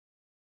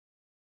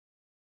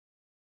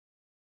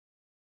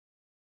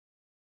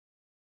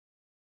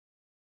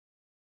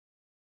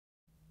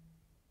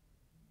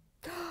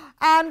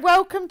And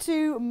welcome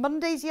to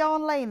Monday's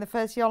Yarn Lane, the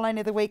first Yarn Lane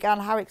of the week.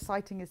 And how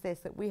exciting is this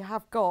that we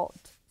have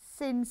got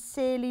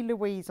Sincerely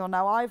Louise on.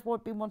 Now, I've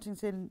been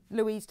wanting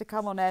Louise to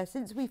come on air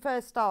since we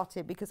first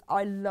started because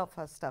I love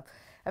her stuff.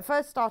 I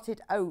first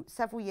started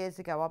several years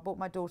ago. I bought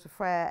my daughter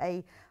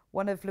Freya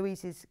one of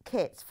Louise's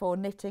kits for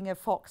knitting a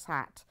fox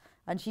hat.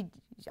 And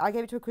I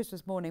gave it to her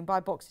Christmas morning. By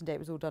Boxing Day, it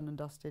was all done and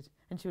dusted.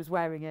 And she was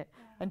wearing it.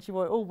 Yeah. And she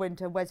wore it all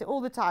winter and wears it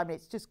all the time.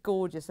 It's just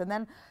gorgeous. And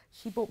then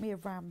she bought me a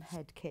ram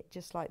head kit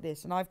just like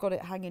this. And I've got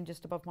it hanging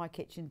just above my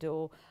kitchen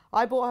door.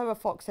 I bought her a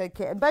fox head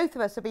kit. And both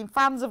of us have been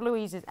fans of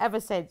Louise's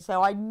ever since.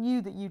 So I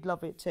knew that you'd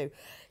love it too.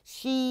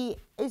 She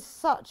is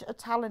such a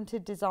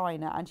talented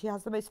designer. And she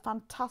has the most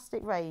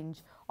fantastic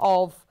range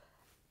of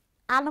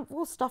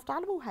stuffed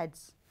animal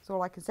heads. That's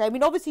all I can say. I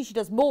mean, obviously she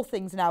does more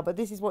things now, but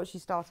this is what she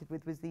started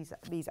with, was these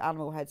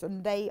animal heads,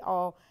 and they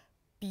are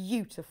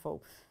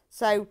beautiful.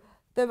 So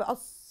there are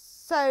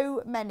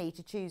so many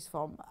to choose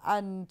from,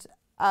 and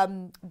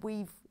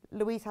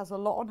Louise has a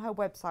lot on her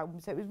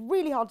website, so it was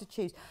really hard to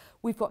choose.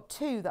 We've got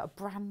two that are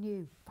brand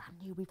new.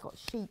 We've got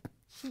sheep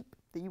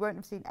that you won't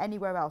have seen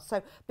anywhere else.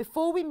 So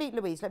before we meet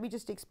Louise, let me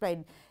just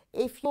explain.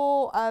 If you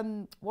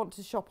want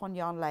to shop on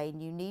Yarn Lane,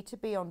 you need to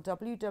be on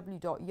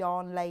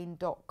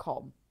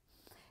www.yarnlane.com.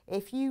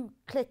 If you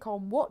click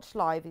on Watch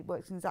Live, it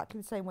works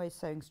exactly the same way as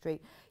Sewing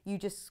Street. You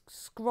just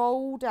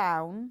scroll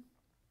down.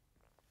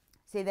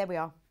 See, there we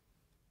are.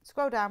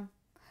 Scroll down.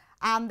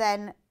 And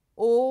then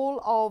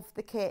all of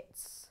the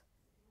kits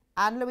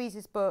and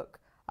Louise's book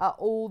are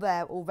all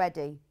there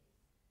already.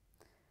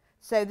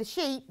 So the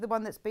sheep, the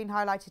one that's been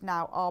highlighted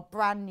now, are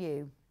brand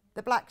new.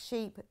 The black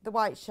sheep, the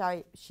white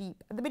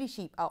sheep, and the mini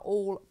sheep are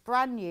all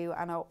brand new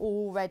and are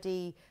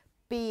already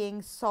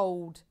being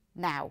sold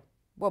now.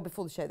 Well,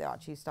 before the show, they're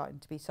actually starting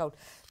to be sold.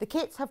 The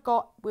kits have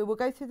got, we will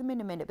go through them in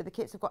a minute, but the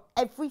kits have got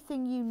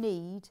everything you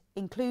need,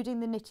 including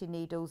the knitting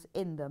needles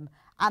in them.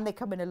 And they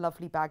come in a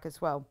lovely bag as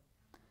well.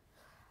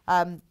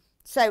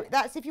 So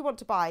that's if you want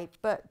to buy,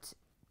 but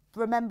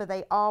remember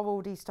they are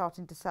already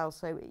starting to sell.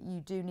 So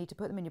you do need to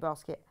put them in your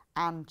basket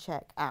and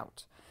check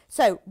out.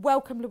 So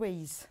welcome,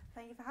 Louise.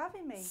 Thank you for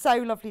having me. So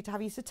lovely to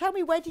have you. So tell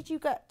me,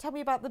 tell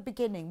me about the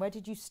beginning. Where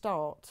did you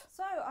start?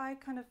 So I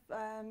kind of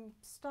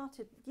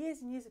started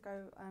years and years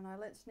ago, and I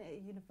learnt to knit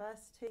at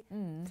university.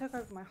 It took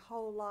over my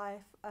whole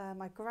life.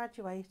 I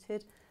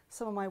graduated.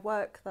 Some of my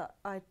work that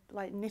I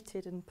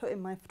knitted and put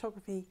in my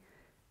photography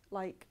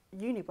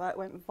uni work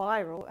went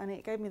viral, and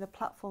it gave me the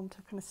platform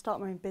to kind of start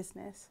my own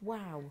business.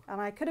 Wow. And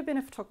I could have been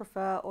a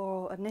photographer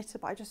or a knitter,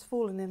 but I just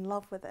fallen in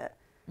love with it.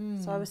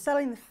 So I was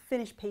selling the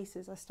finished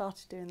pieces. I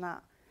started doing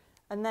that.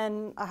 And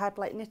then I had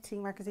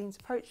knitting magazines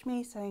approach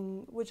me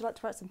saying, would you like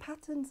to write some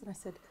patterns? And I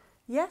said,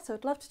 yes,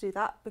 I'd love to do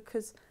that,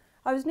 because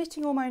I was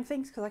knitting all my own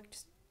things because I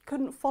just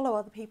couldn't follow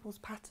other people's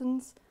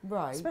patterns.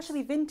 Right.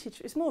 Especially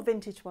vintage. It's more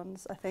vintage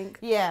ones, I think.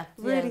 Yeah.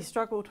 Really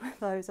struggled with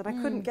those, and I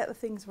couldn't get the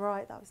things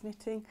right that I was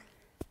knitting.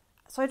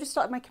 So I just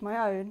started making my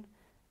own.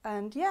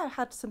 And yeah, I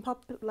had some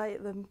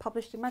them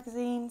published in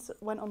magazines,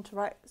 went on to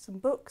write some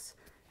books.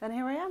 And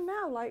here I am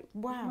now, wow.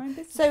 My own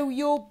business. So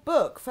your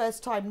book,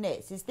 First Time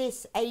Knits, is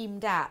this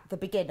aimed at the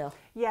beginner?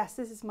 Yes,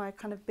 this is my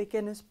kind of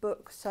beginner's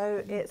book.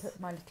 So it's put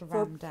my little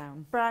ram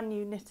down. Brand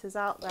new knitters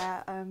out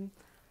there.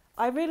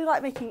 I really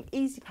like making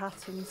easy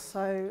patterns,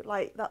 so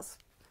that's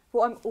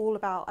what I'm all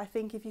about. I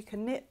think if you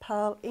can knit,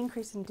 purl,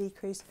 increase and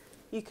decrease,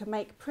 you can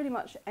make pretty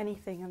much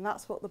anything, and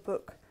that's what the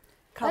book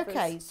covers.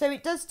 Okay, so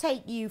it does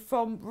take you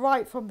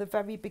right from the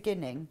very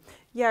beginning.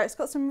 Yeah, it's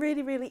got some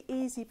really, really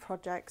easy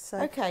projects.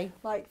 So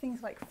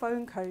things like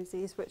phone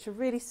cozies, which are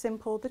really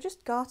simple. They're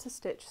just garter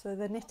stitch, so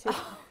they're knitted,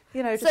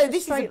 just so a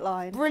straight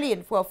line.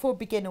 Brilliant, for a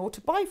beginner, or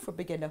to buy for a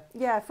beginner.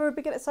 Yeah, for a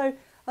beginner. So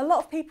a lot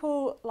of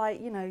people,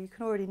 you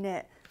can already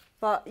knit,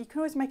 but you can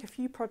always make a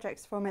few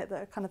projects from it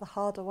that are kind of the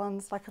harder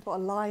ones. Like I've got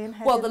a lion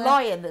head. Well, the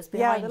lion that's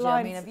behind you.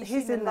 I mean, have you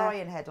seen the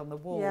lion head on the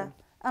wall? Yeah.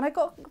 And I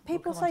got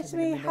people say to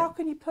me, how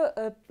can you put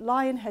a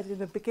lion head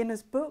in a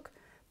beginner's book?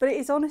 But it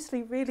is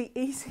honestly really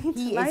easy to make.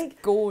 He is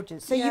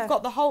gorgeous. So you've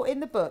got the whole, in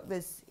the book,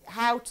 there's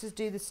how to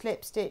do the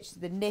slip stitch,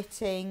 the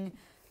knitting,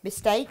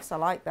 mistakes, I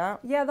like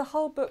that. Yeah, the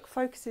whole book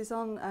focuses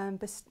on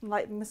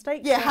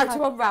mistakes. Yeah, how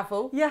to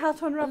unravel. Yeah, how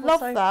to unravel. I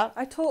love that.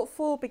 I taught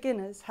 4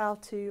 beginners how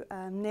to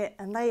knit,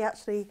 and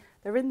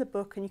they're in the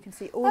book, and you can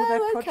see all of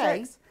their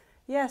projects.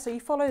 Yeah, so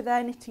you follow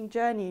their knitting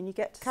journey and you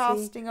get to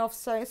casting off.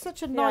 So it's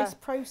such a nice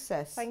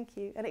process. Thank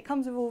you. And it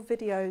comes with all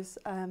videos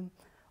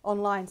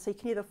online, so you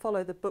can either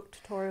follow the book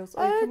tutorials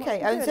or you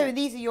can and so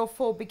these are your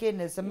 4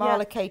 beginners,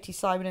 Amala, Katie,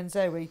 Simon and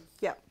Zoe.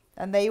 Yeah.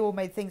 And they all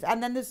made things.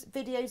 And then there's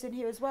videos in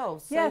here as well.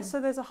 So yeah, so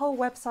there's a whole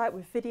website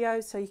with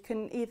videos, so you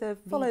can either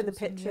follow the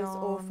pictures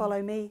or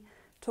follow me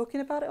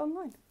talking about it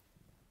online.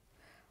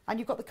 And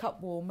you've got the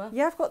cup warmer.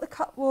 Yeah, I've got the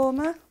cup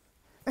warmer.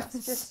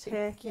 That's just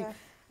here. Yeah.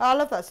 I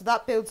love that. So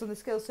that builds on the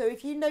skills. So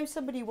if you know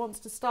somebody who wants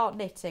to start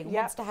knitting,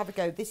 wants to have a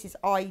go, this is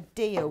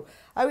ideal.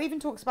 Oh, it even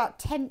talks about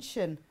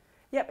tension.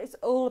 Yep, it's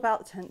all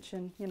about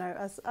tension.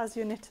 As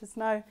your knitters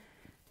know,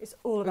 it's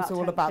all about tension. It's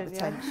all about the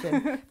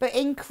tension. But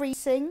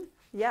increasing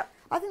Yep.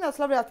 I think that's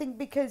lovely. I think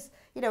because,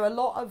 you know, a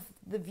lot of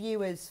the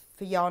viewers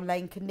for Yarn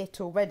Lane can knit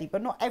already,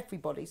 but not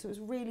everybody. So it's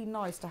really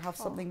nice to have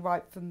something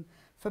right from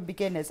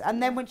beginners.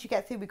 And then once you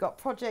get through, we've got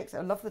projects.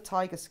 I love the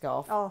tiger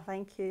scarf. Oh,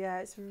 thank you. Yeah,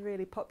 it's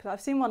really popular.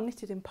 I've seen one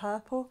knitted in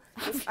purple.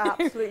 It's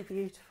absolutely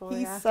beautiful.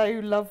 He's so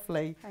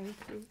lovely. Thank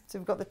you. So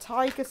we've got the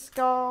tiger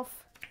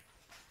scarf.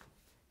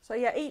 So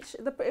yeah,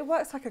 it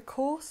works like a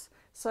course.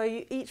 So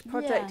each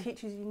project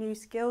teaches you new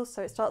skills.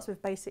 So it starts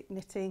with basic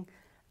knitting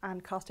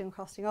and casting on,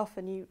 casting off,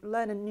 and you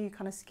learn a new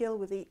kind of skill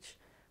with each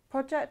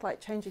project, like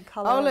changing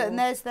colour. Oh look, and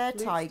there's their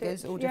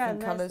tigers, all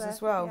different colours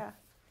as well.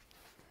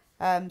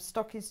 Yeah.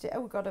 Stocking stitch.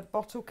 Oh, we've got a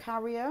bottle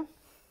carrier.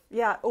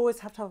 Yeah, I always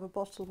have to have a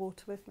bottle of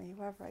water with me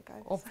wherever I go.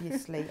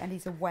 Obviously, and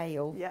he's a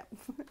whale. Yeah.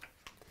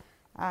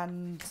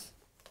 And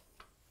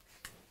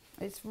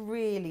it's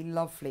really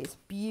lovely. It's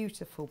a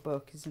beautiful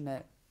book, isn't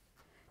it?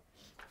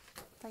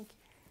 Thank you.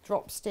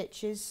 Drop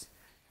stitches,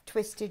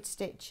 twisted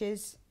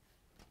stitches,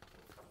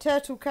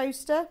 turtle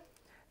coaster.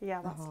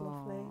 Yeah, that's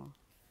lovely.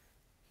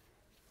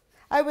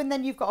 Oh, and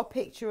then you've got a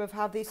picture of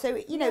how these.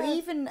 So you know,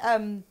 even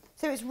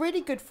so, it's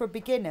really good for a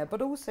beginner.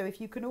 But also,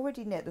 if you can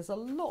already knit, there's a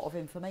lot of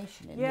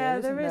information in here. Yeah,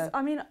 there is.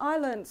 I mean, I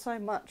learned so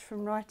much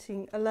from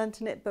writing a Learn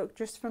to Knit book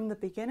just from the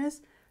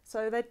beginners.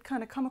 So they'd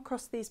kind of come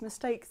across these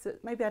mistakes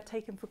that maybe I'd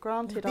taken for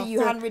granted. That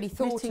you hadn't really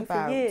thought knitting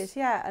about for years.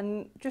 Yeah,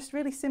 and just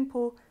really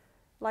simple,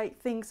 like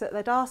things that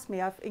they'd asked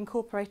me, I've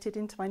incorporated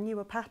into my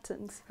newer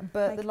patterns. And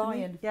Bert the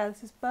lion. Yeah,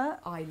 this is Bert.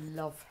 I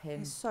love him.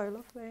 He's so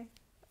lovely.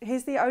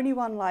 He's the only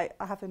one like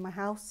I have in my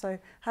house, so I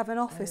have an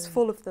office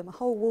full of them, a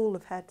whole wall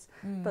of heads.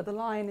 But the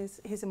lion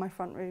he's in my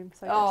front room.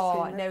 So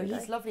oh no,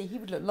 he's lovely. He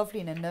would look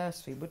lovely in a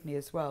nursery, wouldn't he,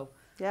 as well?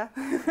 Yeah.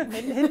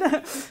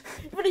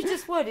 But he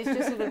just would. It's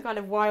just sort of kind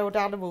of wild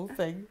animal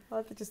thing.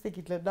 I just think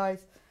he'd look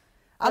nice.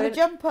 And a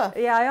jumper.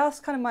 Yeah, I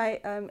asked kind of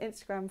my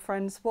Instagram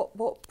friends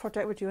what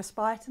project would you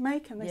aspire to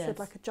make, and they said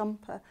like a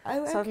jumper.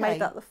 Oh, okay. So I've made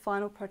that the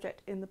final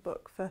project in the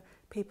book for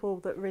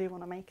people that really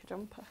want to make a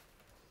jumper.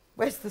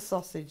 Where's the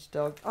sausage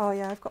dog? Oh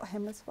yeah, I've got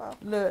him as well.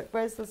 Look,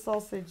 where's the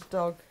sausage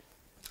dog?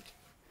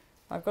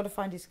 I've got to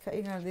find his.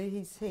 You know,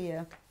 he's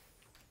here.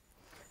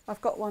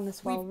 I've got one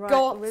as well. We've right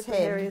got with him.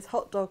 Here he is,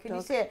 hot dog. Can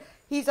you see it?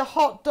 He's a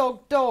hot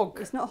dog dog.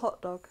 He's not a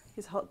hot dog.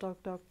 He's a hot dog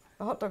dog.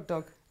 A hot dog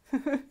dog.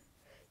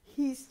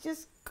 He's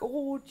just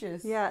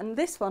gorgeous. Yeah, and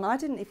this one I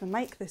didn't even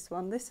make this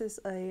one. This is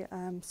a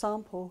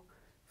sample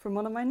from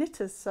one of my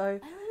knitters. So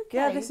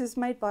yeah, this is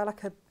made by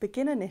like a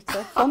beginner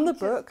knitter from the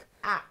book.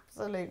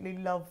 Absolutely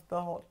love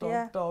the hot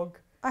dog dog.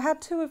 I had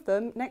two of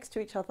them next to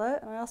each other,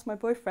 and I asked my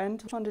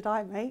boyfriend, which one did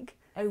I make?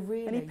 Oh,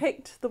 really? And he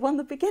picked the one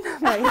the beginner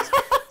made.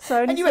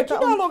 So, and you went, do you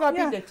know how long I've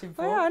been knitting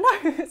for? Oh, yeah, I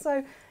know.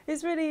 So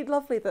it's really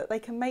lovely that they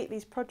can make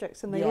these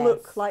projects and they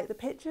look like the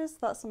pictures.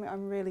 That's something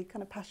I'm really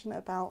kind of passionate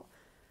about.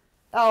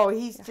 Oh,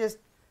 he's just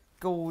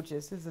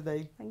gorgeous, isn't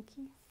he? Thank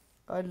you.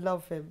 I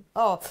love him.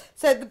 Oh,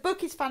 so the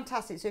book is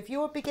fantastic. So if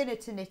you're a beginner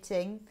to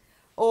knitting,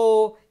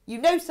 or you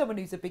know someone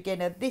who's a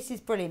beginner, this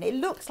is brilliant. It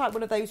looks like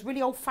one of those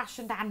really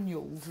old-fashioned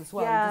annuals as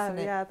well, doesn't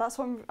it? Yeah, that's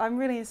what I'm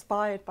really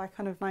inspired by,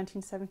 kind of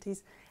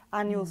 1970s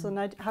annuals, and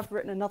I have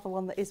written another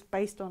one that is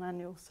based on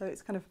annuals. So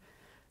it's kind of,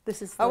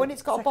 this is. Oh, and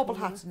it's got a bobble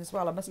hat in as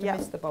well. I must have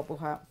missed the bobble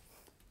hat.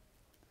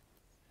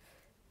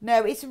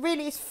 No, it's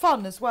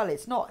fun as well.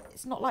 It's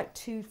not like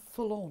too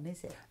full on,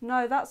 is it?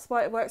 No, that's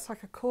why it works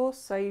like a course.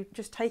 So you're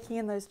just taking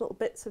in those little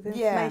bits of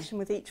information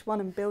with each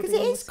one and building.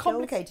 Because it is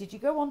complicated. You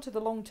go on to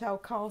the long tail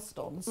cast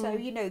on, so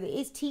you know that it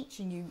is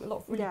teaching you a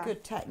lot of really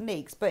good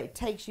techniques, but it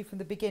takes you from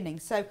the beginning.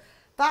 So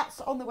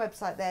that's on the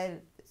website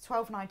there. It's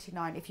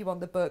 $12.99 if you want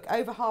the book.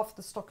 Over half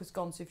the stock has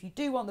gone, so if you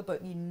do want the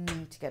book, you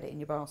need to get it in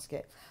your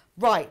basket.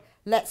 Right,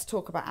 let's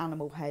talk about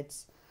animal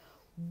heads.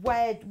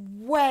 Where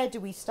do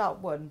we start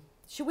one?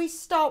 Should we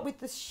start with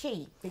the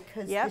sheep,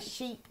 because the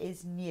sheep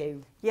is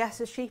new? Yes,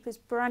 the sheep is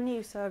brand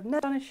new, so I've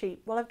never done a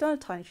sheep. Well, I've done a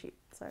tiny sheep.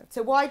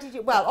 So why did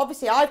you, well,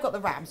 obviously I've got the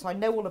ram, so I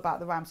know all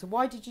about the ram, so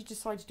why did you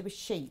decide to do a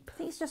sheep? I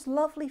think it's just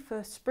lovely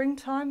for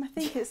springtime. I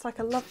think it's like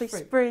a lovely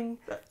spring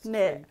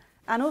knit.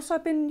 And also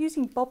I've been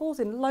using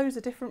bobbles in loads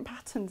of different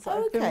patterns that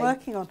I've been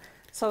working on.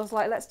 So I was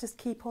like, let's just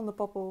keep on the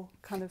bobble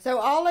kind of. So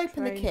I'll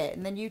open the kit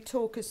and then you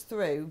talk us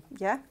through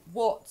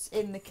what's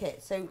in the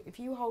kit. So if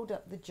you hold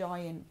up the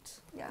giant,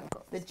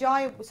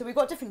 so we've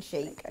got different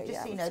sheep,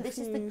 just so you know, this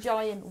is the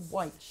giant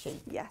white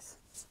sheep. Yes,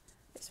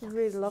 it's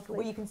really lovely.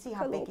 Well, you can see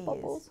how big he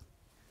is.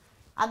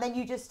 And then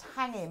you just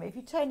hang him. If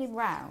you turn him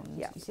round,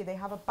 you see they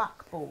have a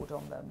backboard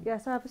on them.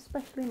 Yes, I have a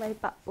specially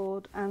made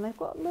backboard, and they've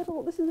got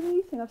little, this is a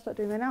new thing I've started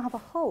doing, they now have a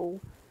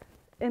hole.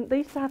 They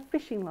used to have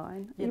fishing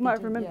line. You might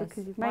remember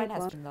because you've made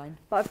one.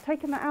 But I've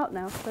taken that out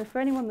now. So for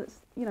anyone that's,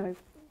 you know,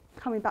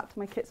 coming back to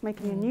my kits,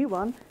 making a new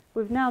one,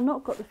 we've now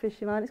not got the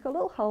fishing line. It's got a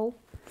little hole,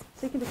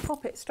 so you can just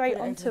pop it straight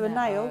onto a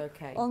nail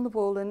on the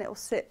wall, and it'll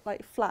sit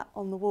like flat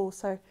on the wall.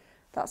 So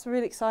that's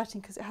really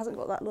exciting because it hasn't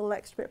got that little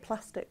extra bit of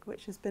plastic,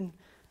 which has been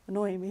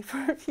annoying me for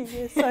a few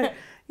years. So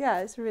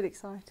yeah, it's really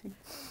exciting.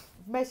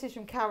 Message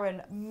from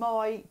Karen,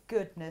 my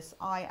goodness,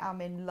 I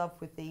am in love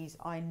with these.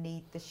 I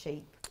need the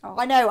sheep. Oh.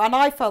 I know, and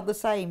I felt the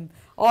same.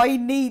 I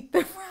need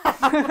the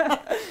ram.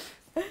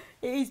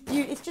 It is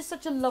beautiful. It's just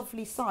such a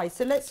lovely size.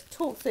 So let's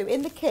talk through.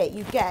 In the kit,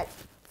 you get,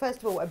 first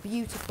of all, a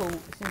beautiful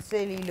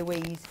Sincerely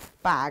Louise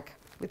bag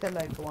with the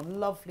logo on.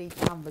 Lovely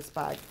canvas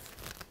bag.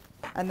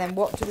 And then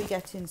what do we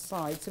get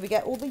inside? So we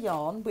get all the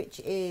yarn,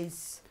 which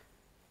is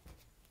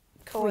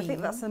cream. Oh, I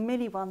think that's a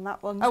mini one,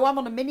 that one. Oh, I'm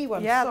on a mini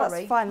one, yeah, sorry.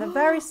 that's fine. They're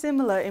very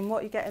similar in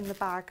what you get in the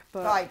bag.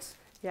 But Right,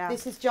 yeah.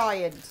 this is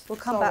giant. We'll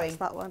come back to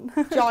that one.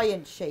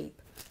 Giant sheep.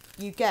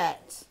 You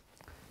get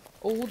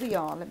all the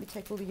yarn. Let me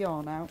take all the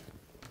yarn out.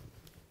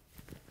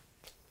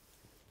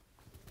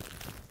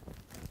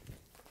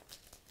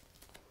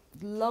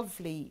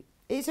 Lovely.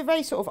 It's a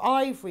very sort of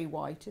ivory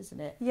white, isn't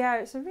it? Yeah,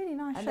 it's a really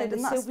nice And shade, then and the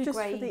that's silvery just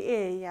grey for the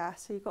ear, yeah.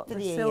 So you've got for the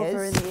the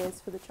silver ears. in the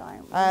ears for the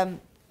giant one.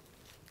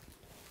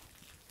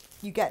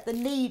 You get the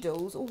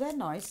needles. Oh, they're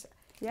nice.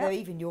 Yeah. They're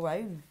even your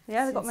own.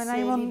 Yeah, they've got my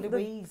name on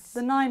Louise.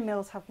 the 9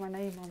 mils have my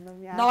name on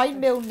them. Yeah.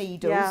 9mm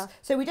needles. Yeah.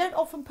 So we don't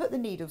often put the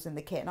needles in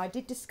the kit, and I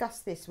did discuss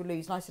this with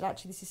Louise, and I said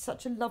actually this is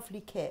such a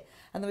lovely kit,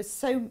 and there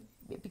was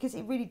because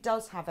it really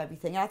does have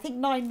everything. And I think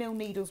 9mm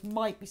needles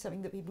might be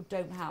something that people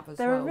don't have as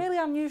well. They're a really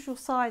unusual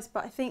size,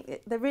 but I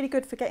think they're really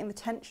good for getting the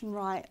tension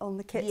right on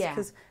the kits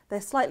because they're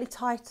slightly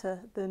tighter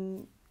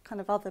than kind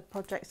of other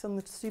projects on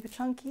the super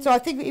chunky. So I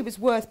think it was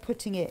worth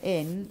putting it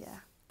in. Yeah.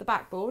 The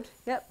backboard.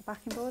 Yep,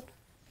 backing board.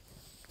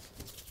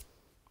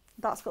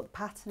 That's got the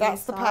pattern.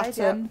 That's the inside,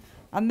 pattern. Yep.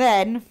 And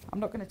then, I'm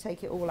not going to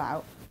take it all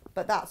out,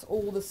 but that's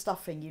all the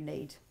stuffing you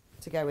need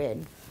to go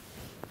in.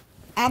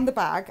 And the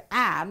bag.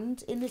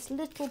 And in this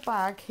little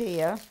bag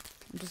here,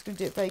 I'm just going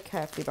to do it very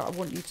carefully, but I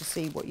want you to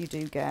see what you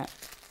do get.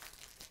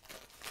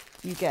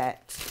 You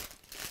get,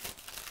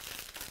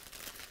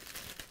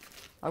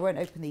 I won't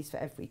open these for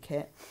every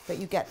kit, but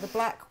you get the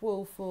black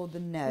wool for the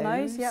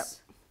nose. Yep.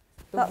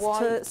 The That's white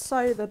to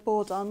sew the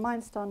board on.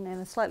 Mine's done in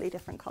a slightly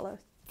different colour.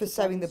 for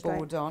sewing the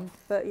board on.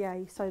 But yeah,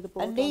 you sew the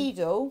board A on.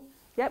 needle.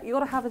 Yep, you've got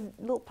to have a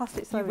little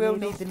plastic sewing You will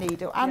needle. need the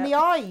needle. And Yep. the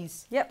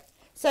eyes. Yep.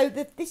 So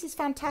this is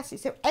fantastic.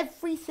 So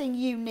everything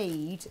you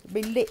need, I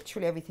mean,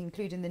 literally everything,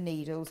 including the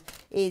needles,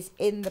 is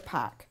in the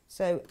pack.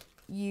 So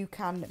you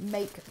can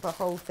make the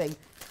whole thing.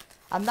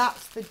 And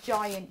that's the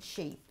giant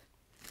sheep.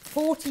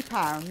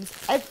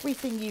 £40,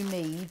 everything you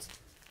need,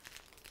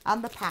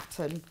 and the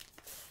pattern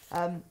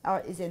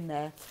is in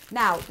there.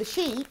 Now, the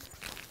sheep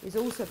is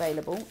also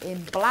available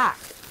in black,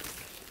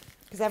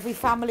 because every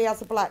family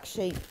has a black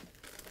sheep.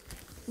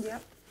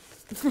 Yep.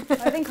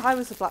 I think I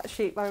was a black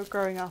sheep when I was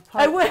growing up.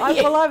 Oh, were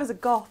you? Well, I was a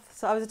goth,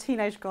 so I was a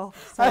teenage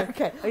goth. So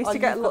Okay. I used to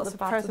you've get got lots the of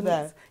pattern presents.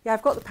 there. Yeah,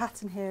 I've got the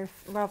pattern here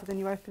rather than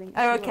you opening it.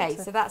 Oh, if you want okay,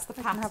 to. so that's the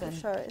I can have pattern. a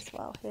show it as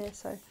well here.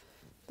 So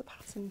the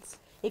patterns.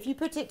 If you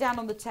put it down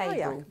on the table, Oh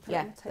yeah, I can put it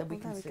on the then table. we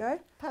can There see. we go.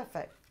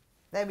 Perfect.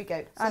 There we go.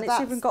 So And it's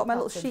that's even got my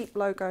the little pattern. sheep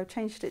logo.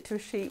 Changed it to a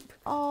sheep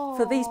Oh.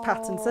 for these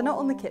patterns. They're not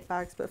on the kit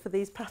bags, but for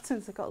these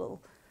patterns, I've got a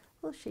little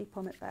sheep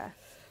on it there.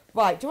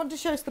 Right, do you want to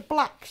show us the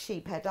black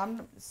sheep head?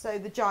 So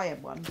the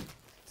giant one.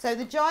 So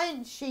the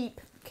giant sheep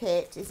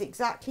kit is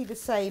exactly the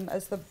same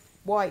as the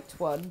white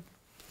one,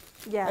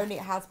 Yeah. only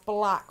it has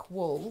black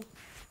wool.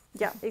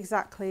 Yeah,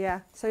 exactly,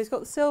 yeah. So he's got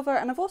the silver,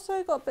 and I've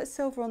also got a bit of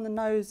silver on the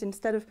nose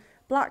instead of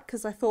black,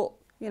 because I thought,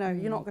 you know,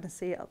 you're not going to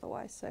see it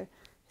otherwise. So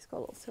he's got a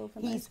little silver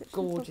nose. He's which is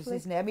gorgeous, lovely.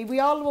 isn't he? I mean, we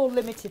are more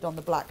limited on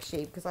the black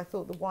sheep, because I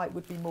thought the white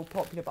would be more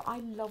popular, but I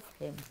love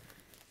him.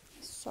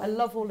 So, I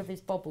love all of his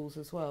bobbles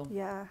as well.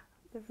 Yeah,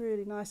 they're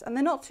really nice. And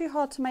they're not too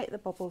hard to make, the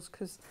bobbles,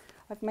 because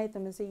I've made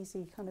them as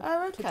easy kind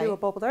of to do a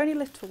bobble. They're only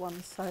little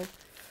ones, so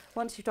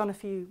once you've done a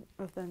few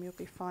of them, you'll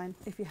be fine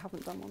if you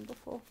haven't done one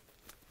before.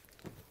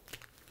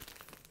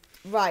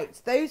 Right,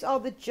 those are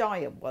the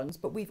giant ones,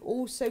 but we've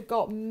also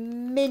got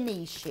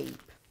mini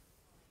sheep.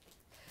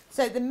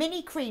 So the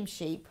mini cream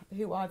sheep,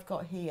 who I've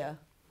got here,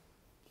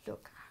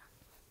 look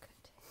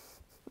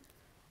at him.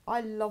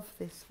 I love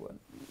this one.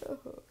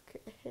 Look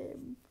at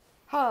him.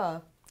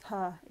 Her.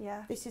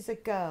 Yeah. This is a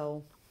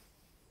girl.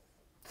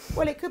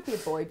 Well, it could be a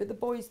boy, but the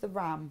boy's the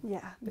ram.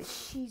 Yeah. But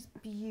she's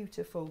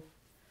beautiful.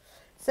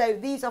 So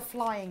these are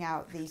flying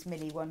out, these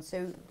mini ones.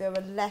 So there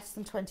are less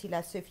than 20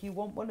 left. So if you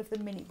want one of the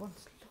mini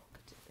ones, look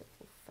at his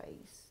little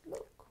face.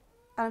 Look.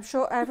 And I'm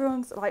sure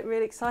everyone's like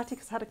really excited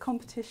because I had a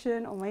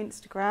competition on my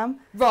Instagram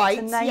Right,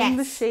 to name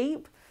the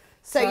sheep.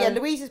 So yeah,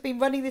 Louise has been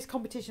running this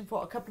competition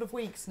for a couple of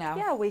weeks now.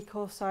 Yeah, a week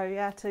or so,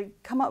 yeah, to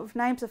come up with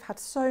names. I've had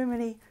so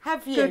many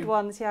Have you? good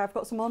ones. Yeah, I've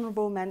got some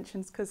honourable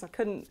mentions because I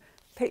couldn't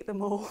pick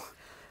them all.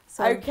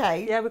 So,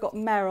 okay. Yeah, we got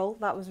Meryl.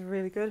 That was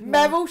really good.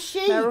 Meryl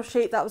Sheep. Meryl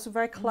Sheep. That was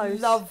very close.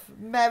 Love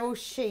Meryl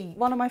Sheep.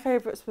 One of my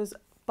favourites was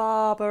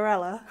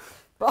Barbarella.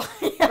 That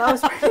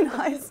was really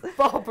nice.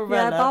 Barbarella.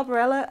 Yeah,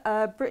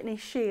 Barbarella. Brittany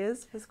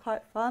Shears was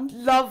quite fun.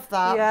 Love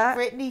that. Yeah.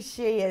 Brittany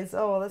Shears.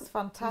 Oh, that's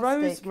fantastic.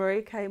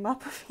 Rosemary came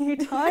up a few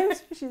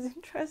times, which is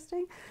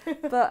interesting.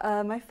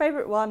 But my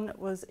favourite one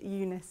was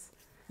Eunice.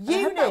 I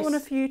had that one a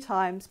few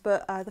times,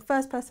 but the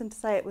first person to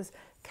say it was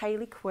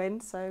Kaylee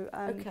Quinn. So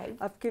okay.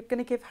 I'm going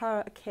to give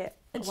her a kit.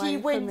 And she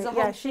wins a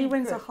whole Yeah, she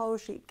wins kit. a whole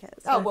sheep kit.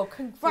 So, oh, well,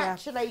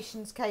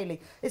 congratulations, yeah. Kaylee.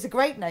 It's a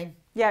great name.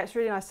 Yeah, it's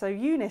really nice. So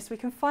Eunice, we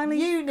can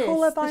finally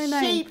call her by name. The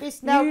sheep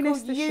is now Eunice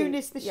called the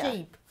Eunice the sheep.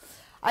 sheep.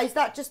 Is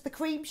that just the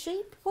cream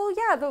sheep? Well,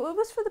 yeah, it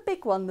was for the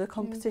big one, the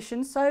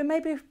competition. So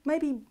maybe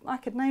I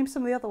could name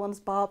some of the other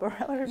ones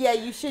Barbara. Yeah,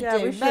 you should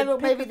do.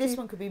 Maybe this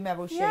one could be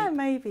Merrill sheep. Yeah,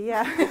 maybe,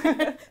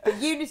 yeah.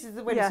 But Eunice is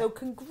the winner, so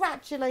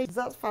congratulations.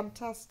 That's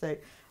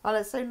fantastic. And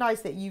it's so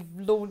nice that you've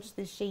launched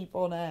this sheep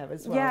on air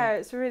as well. Yeah,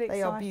 it's really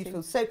exciting. They are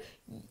beautiful. So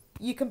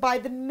you can buy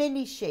the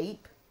mini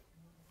sheep.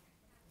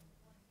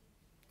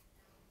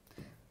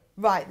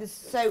 Right,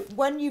 so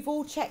when you've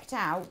all checked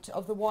out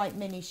of the white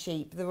mini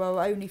sheep, there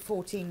are only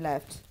 14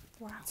 left.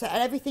 Wow. So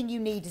and everything you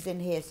need is in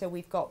here. So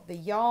we've got the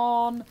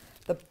yarn,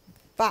 the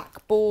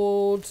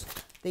backboard,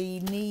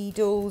 the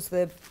needles,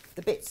 the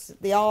bits,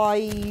 the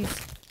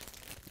eyes,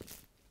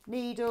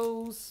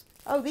 needles.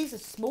 Oh, these are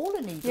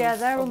smaller needles. Yeah,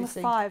 they're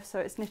obviously. on the 5, so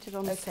it's knitted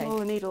on the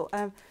smaller needle.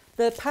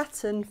 The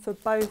pattern for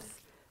both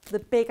the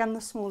big and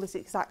the small is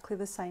exactly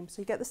the same.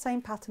 So you get the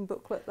same pattern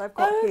booklet that I've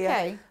got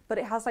here, but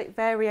it has like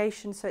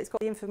variations. So it's got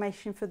the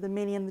information for the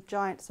mini and the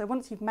giant. So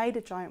once you've made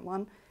a giant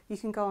one, you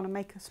can go on and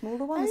make a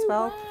smaller one as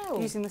well,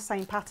 using the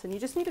same pattern. You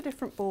just need a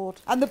different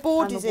board. And the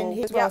board is in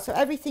here as well. So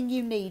everything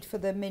you need for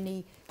the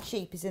mini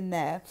sheep is in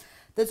there.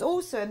 There's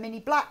also a mini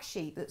black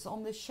sheep that's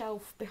on the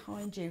shelf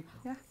behind you.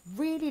 Yeah.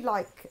 Really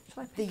like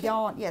the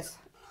yarn. Yes.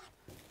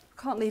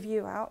 Can't leave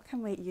you out,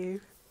 can we,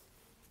 you?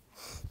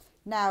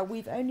 Now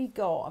we've only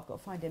got, I've got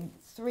to find him,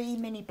 3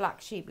 mini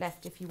black sheep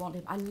left if you want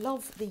him. I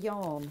love the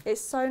yarn.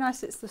 It's so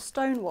nice. It's the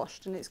stone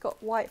washed and it's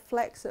got white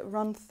flecks that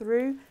run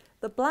through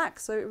the black,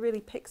 so it really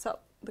picks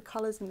up the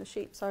colours in the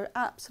sheep. So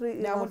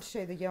absolutely. Now I want to show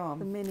you the yarn.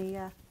 The mini,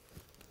 yeah.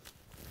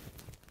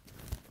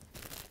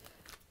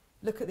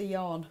 Look at the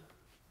yarn.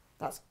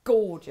 That's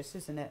gorgeous,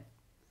 isn't it?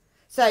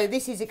 So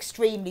this is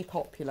extremely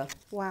popular.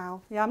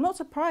 Wow. Yeah, I'm not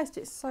surprised.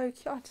 It's so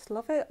cute. I just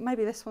love it.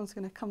 Maybe this one's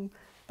going to come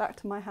back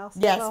to my house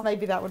as well.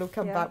 Maybe that one will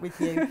come back with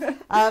you.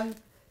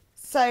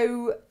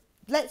 So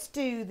let's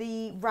do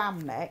the ram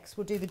next.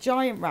 We'll do the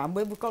giant ram.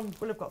 We'll have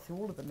got through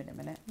all of them in a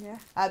minute.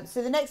 Yeah.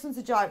 So the next one's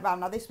the giant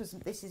ram. Now this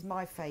is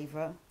my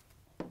favourite.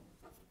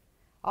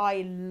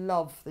 I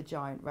love the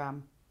giant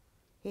ram.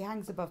 He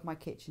hangs above my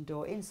kitchen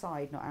door,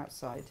 inside, not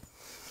outside.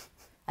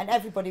 And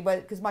everybody,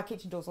 because my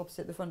kitchen door's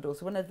opposite the front door,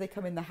 so whenever they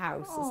come in the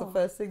house, that's the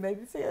first thing they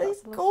see.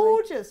 He's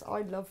gorgeous.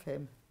 I love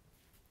him.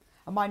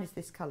 And mine is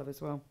this colour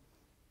as well.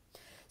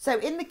 So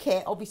in the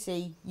kit,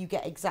 obviously, you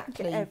get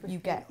exactly, you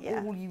get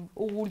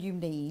all you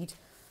need.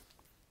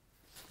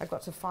 I've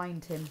got to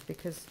find him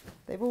because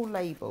they're all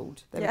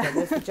labelled. There we go,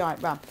 there's the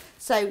giant ram.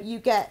 So you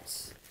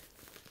get,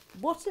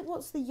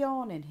 what's the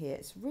yarn in here?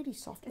 It's really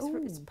soft.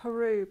 It's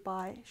Peru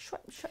by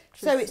Schweppes.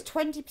 So it's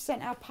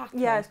 20% alpaca.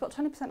 Yeah, it's got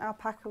 20%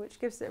 alpaca, which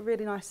gives it a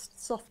really nice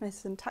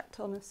softness and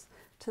tactileness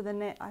to the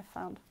knit, I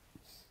found.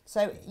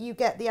 So you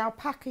get the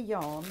alpaca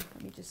yarn.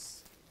 Let me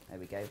just, there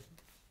we go.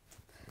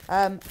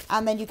 And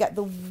then you get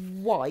the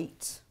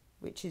white,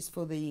 which is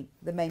for the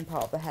main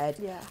part of the head.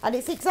 Yeah. And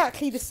it's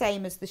exactly the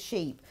same as the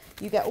sheep.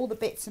 You get all the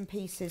bits and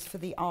pieces for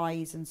the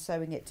eyes and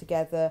sewing it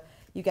together.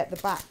 You get the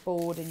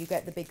backboard and you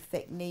get the big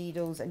thick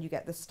needles and you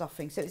get the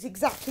stuffing. So it's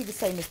exactly the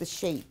same as the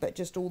sheep, but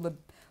just all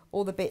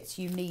the bits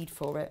you need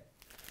for it.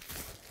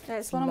 Yeah,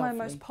 it's one of my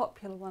most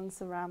popular ones,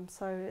 the ram.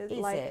 So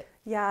it's it?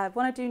 Yeah,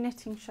 when I do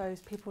knitting shows,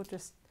 people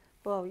just,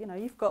 well, you know,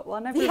 you've got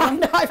one.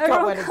 Everyone, I've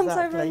got one, comes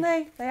exactly. over and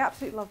they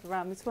absolutely love the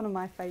ram. It's one of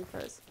my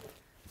favourites.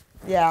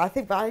 Yeah, I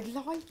think, but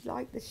I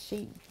like the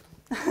sheep.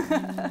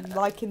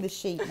 Liking the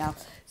sheep now.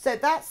 So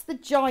that's the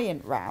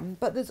giant ram,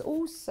 but there's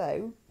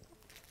also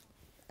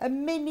a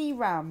mini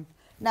ram.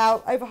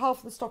 Now, over half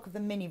of the stock of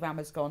the mini ram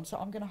has gone, so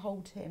I'm going to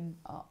hold him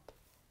up.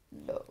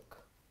 Look.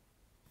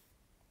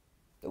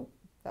 Oh,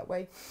 that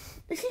way.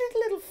 His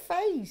little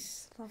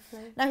face.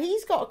 Lovely. Now,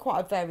 he's got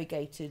quite a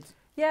variegated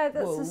Yeah,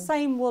 that's wool. the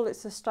same wool.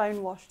 It's a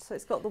stone washed, so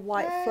it's got the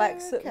white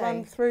flecks that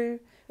run through.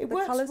 It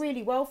works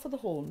really well for the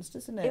horns,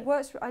 doesn't it? It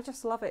works. I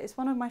just love it. It's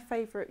one of my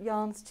favourite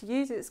yarns to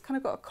use. It's kind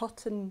of got a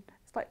cotton.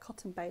 It's like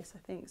cotton base, I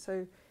think.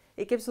 So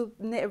it gives the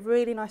knit a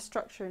really nice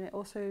structure, and it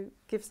also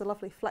gives the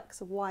lovely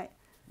flecks of white.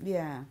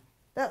 Yeah,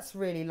 that's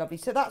really lovely.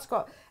 So that's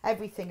got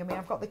everything. I mean,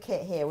 I've got the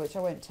kit here, which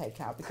I won't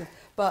take out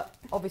but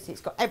obviously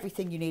it's got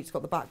everything you need. It's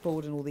got the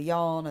backboard and all the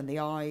yarn and the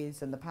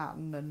eyes and the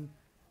pattern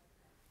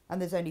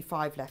and there's only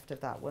 5 left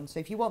of that one. So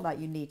if you want that,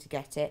 you need to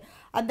get it.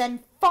 And then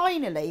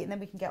finally, and then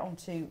we can get on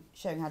to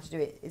showing how to do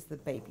it, is the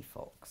baby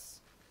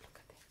fox. Look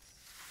at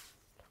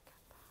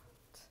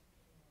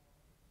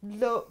this.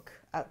 Look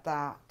at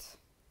that.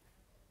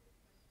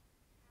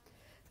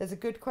 There's a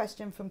good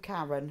question from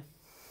Karen.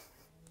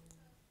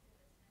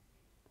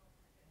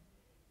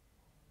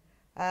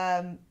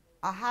 I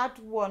had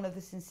one of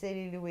the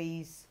Sincerely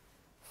Louise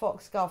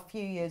fox scarf a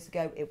few years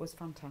ago. It was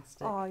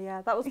fantastic. Oh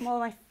yeah, that was one of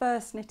my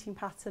first knitting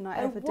pattern I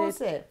ever did.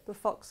 Was it? The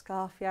fox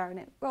scarf, yeah, and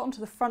it got onto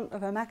the front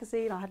of a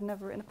magazine. I had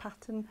never written a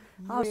pattton.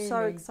 Really? I was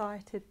so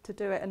excited to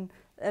do it, and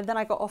then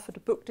I got offered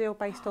a book deal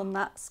based on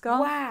that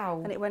scarf.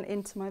 Wow! And it went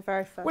into my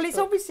very first. Well, it's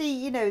book. obviously,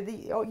 you know,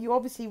 you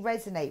obviously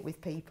resonate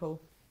with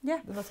people. Yeah.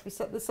 There must be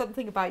there's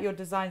something about your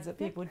designs that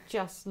people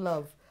just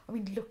love. I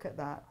mean, look at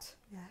that.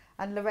 Yeah.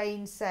 And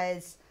Lorraine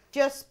says,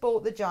 Just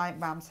bought the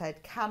giant ram's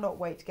head. Cannot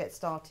wait to get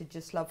started.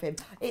 Just love him.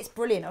 It's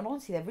brilliant. And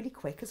honestly, they're really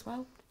quick as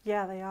well.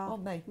 Yeah, they are.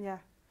 Aren't they? Yeah.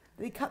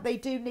 They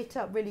do knit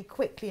up really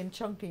quickly and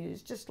chunky.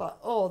 It's just like,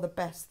 oh, the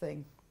best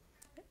thing.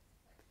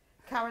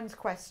 Karen's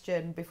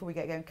question before we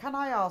get going. Can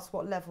I ask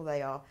what level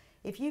they are?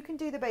 If you can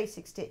do the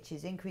basic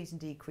stitches, increase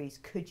and decrease,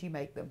 could you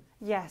make them?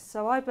 Yes,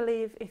 so I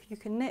believe if you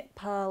can knit,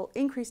 purl,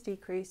 increase,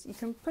 decrease, you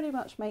can pretty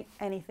much make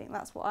anything.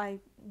 That's what I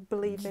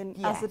believe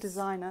in as a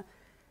designer.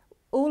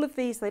 All of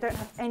these, they don't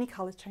have any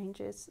colour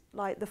changes.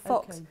 Like the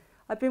fox, okay.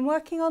 I've been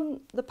working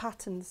on the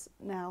patterns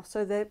now.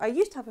 So I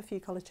used to have a few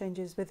colour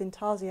changes with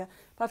Intarsia,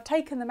 but I've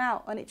taken them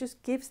out and it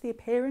just gives the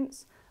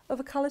appearance of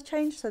a colour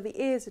change. So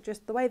the ears are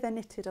just the way they're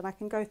knitted, and I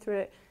can go through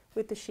it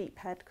with the sheep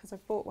head because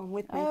I've brought one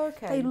with me. Oh,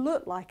 okay. They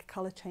look like a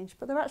colour change,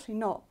 but they're actually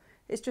not.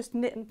 It's just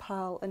knit and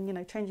purl and, you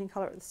know, changing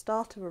colour at the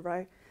start of a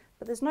row.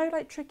 But there's no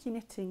like tricky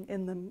knitting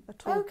in them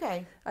at all.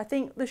 Okay. I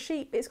think the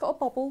sheep, it's got a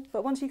bobble,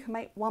 but once you can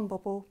make one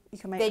bobble, you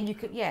can make then you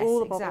could, yes, all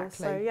the exactly. bobbles.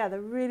 So yeah, they're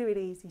really,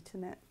 really easy to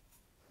knit.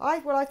 I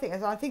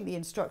think the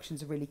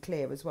instructions are really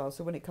clear as well.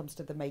 So when it comes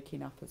to the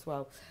making up as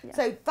well. Yeah.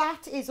 So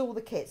that is all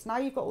the kits. Now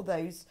you've got all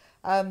those.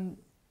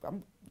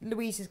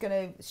 Louise is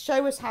going to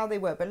show us how they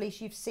work, but at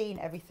least you've seen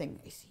everything.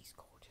 He's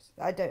gorgeous.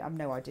 I have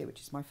no idea which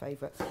is my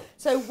favourite.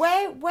 So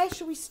where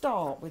should we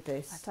start with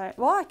this?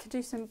 I could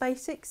do some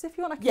basics if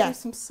you want. I can do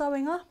some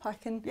sewing up.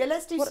 Yeah,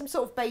 let's do some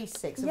sort of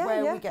basics of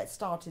where we get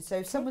started. So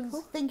if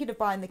someone's thinking of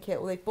buying the kit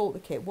or they've bought the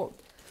kit, what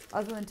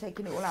other than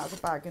taking it all out of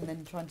the bag and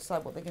then trying to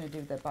decide what they're going to do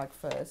with their bag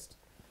first?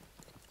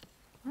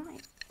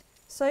 Right.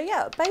 So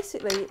yeah,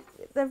 basically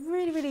they're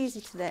really, really easy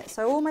to knit.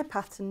 So all my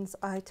patterns,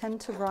 I tend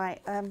to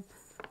write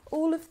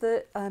all of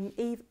the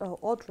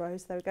odd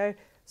rows. There we go.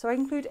 So I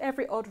include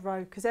every odd row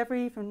because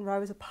every even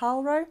row is a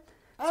purl row.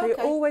 So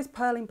you're always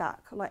purling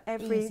back, like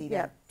every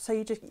So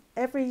you just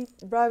every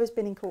row has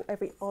been included,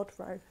 every odd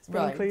row has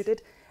been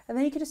included, and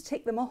then you can just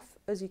tick them off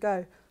as you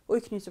go, or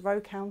you can use a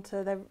row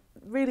counter. They're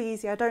really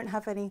easy. I don't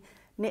have any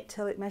knit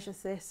till it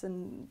measures this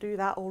and do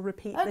that or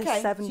repeat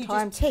this 7 so you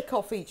times. Just tick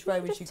off each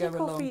row as you go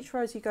along. Tick off each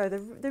row as you go.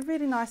 They're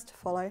really nice to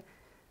follow.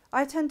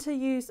 I tend to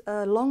use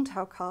a long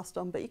tail cast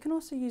on, but you can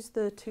also use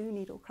the 2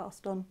 needle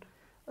cast on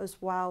as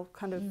well,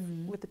 kind of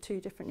with the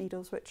 2 different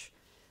needles, which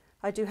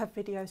I do have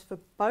videos for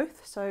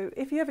both. So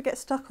if you ever get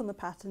stuck on the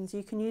patterns,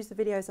 you can use the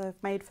videos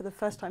I've made for the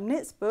First Time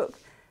Knits book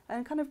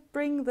and kind of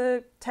bring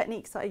the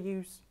techniques that I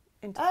use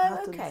into the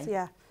patterns. Okay.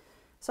 Yeah.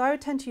 So I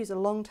would tend to use a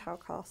long tail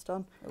cast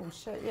on. Oh,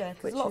 yeah,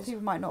 because a lot of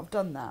people might not have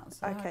done that.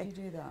 So how do you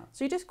do that?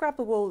 So you just grab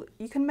the wool.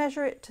 You can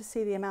measure it to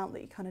see the amount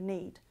that you kind of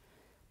need,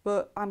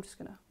 but I'm just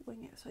going to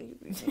wing it. So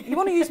you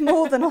want to use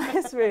more than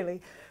less,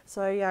 really.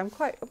 So yeah, I'm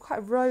quite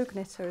a rogue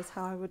knitter is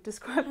how I would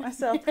describe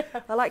myself.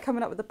 I like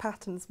coming up with the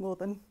patterns more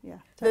than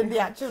the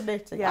actual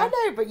knitting. Yeah. I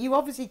know, but you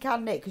obviously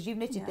can knit because you've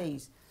knitted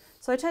these.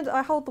 So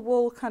I hold the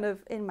wool kind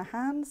of in my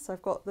hands. So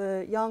I've got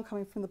the yarn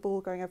coming from the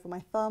ball going over my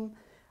thumb,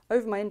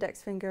 over my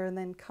index finger, and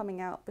then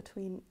coming out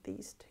between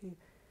these 2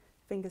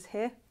 fingers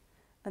here.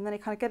 And then I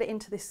kind of get it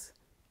into this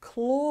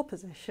claw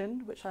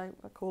position, which I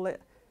call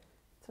it.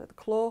 So the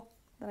claw.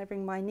 Then I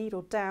bring my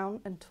needle down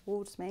and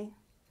towards me.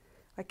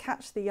 I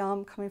catch the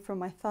yarn coming from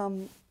my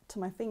thumb to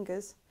my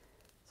fingers.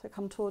 So I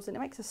come towards it. It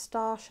makes a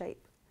star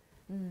shape.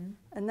 And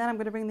then I'm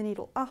going to bring the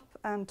needle up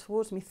and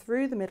towards me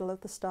through the middle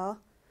of the star.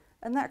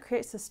 And that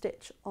creates a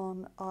stitch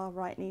on our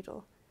right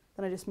needle.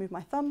 Then I just move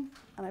my thumb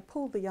and I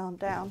pull the yarn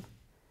down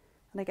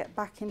and I get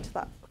back into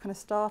that kind of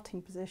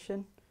starting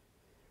position,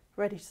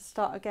 ready to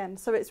start again.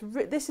 So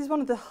this is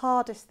one of the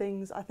hardest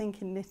things I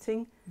think in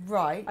knitting.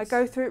 Right. I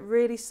go through it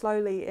really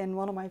slowly in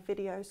one of my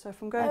videos. So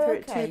if I'm going through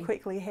it too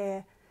quickly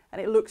here and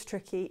it looks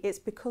tricky, it's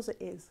because it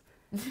is.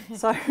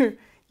 So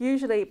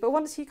usually, but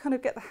once you kind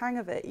of get the hang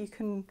of it, you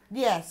can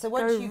so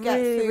once you get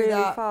really, through really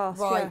that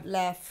fast,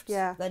 left,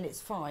 then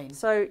it's fine.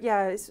 So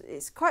yeah,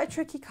 it's quite a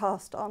tricky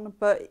cast on,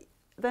 but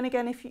then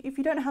again, if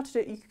you don't know how to do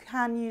it, you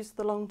can use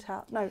the long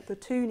tail, the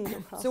 2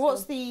 needle cast. So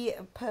what's the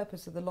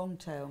purpose of the long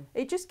tail?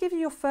 It just gives you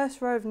your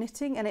first row of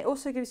knitting, and it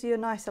also gives you a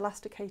nice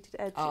elasticated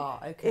edge.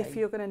 If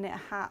you're going to knit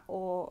a hat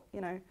or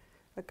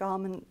a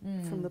garment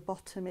from the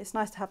bottom, it's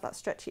nice to have that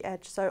stretchy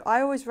edge. So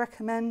I always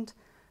recommend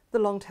the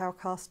long tail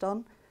cast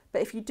on,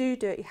 but if you do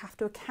it, you have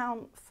to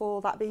account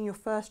for that being your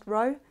first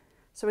row.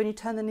 So when you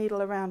turn the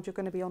needle around, you're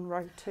going to be on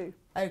row 2.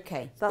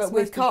 Okay, that's but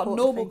with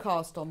normal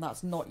cast on,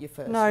 that's not your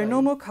first row.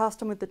 Normal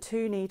cast on with the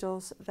 2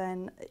 needles,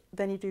 then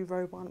you do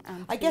row 1 and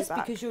 2 I guess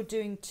back. because you're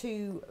doing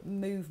 2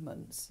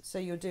 movements, so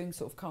you're doing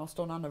sort of cast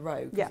on and a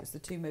row, because it's the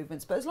 2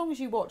 movements. But as long as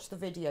you watch the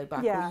video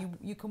back, or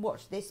you can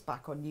watch this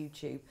back on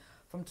YouTube,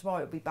 from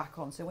tomorrow it'll be back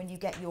on. So when you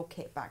get your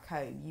kit back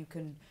home, you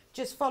can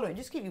just follow it,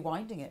 just keep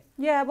rewinding it.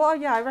 Yeah, well,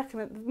 I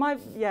recommend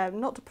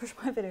not to push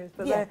my videos,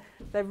 but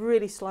they're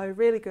really slow,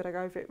 really good. I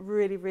go over it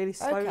really, really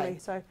slowly.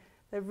 So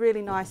they're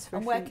really nice.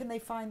 And where can they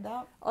find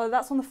that? Oh,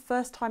 that's on the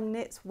First Time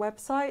Knits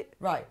website.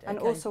 Right. And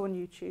also on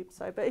YouTube.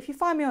 So, but if you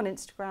find me on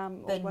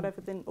Instagram or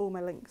whatever, then all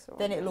my links are on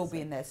then it'll all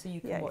be in there, so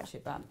you can watch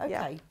it back. Okay.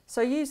 Yeah.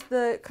 So use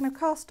the kind of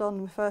cast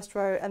on the first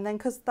row, and then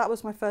because that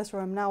was my first row,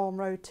 I'm now on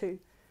row 2.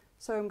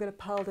 So I'm going to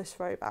purl this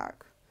row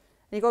back.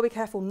 you've got to be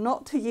careful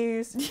not to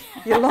use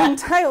your long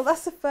tail.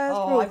 That's the first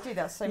rule. Oh, I do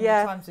that so many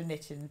times with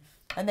knitting.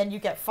 And then you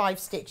get 5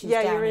 stitches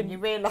down and you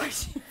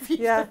realise you've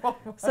used the wrong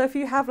one. So if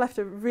you have left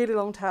a really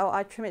long tail,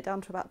 I trim it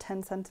down to about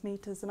 10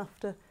 centimetres, enough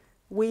to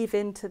weave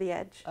into the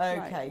edge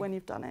when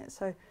you've done it.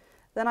 So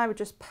then I would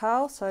just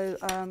purl. So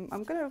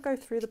I'm going to go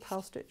through the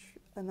purl stitch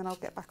and then I'll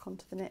get back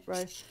onto the knit row.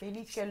 But you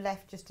need to go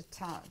left just a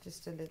tad,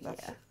 just a little.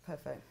 That's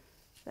perfect.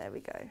 There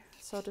we go.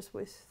 So I'll just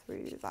whisk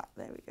through that.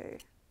 There we go.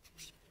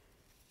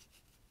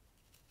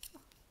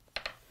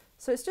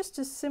 So it's just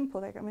as simple,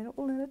 like, I mean,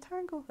 all in a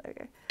triangle, there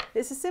we go.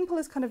 It's as simple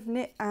as kind of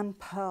knit and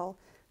purl.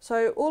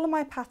 So all of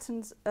my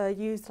patterns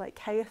use like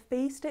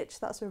KFB stitch,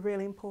 that's a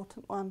really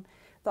important one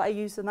that I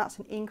use, and that's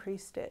an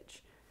increase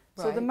stitch.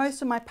 Right. So the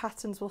most of my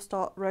patterns will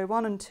start row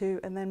 1 and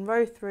 2, and then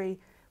row 3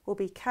 will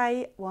be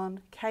K1,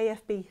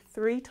 KFB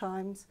 3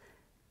 times,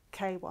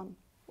 K1.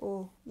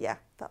 Or, yeah,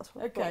 that's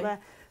what I've got there.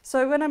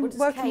 So when I'm working...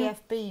 What does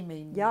KFB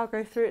mean? Yeah, I'll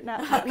go through it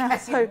now.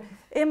 So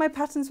in my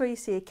patterns where you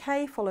see a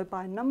K followed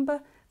by a number,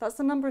 that's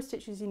the number of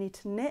stitches you need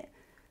to knit.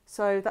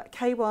 So that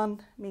K1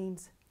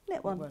 means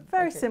knit one.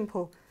 Very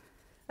simple.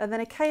 And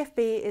then a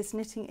KFB is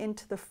knitting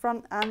into the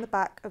front and the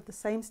back of the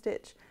same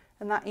stitch,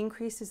 and that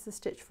increases the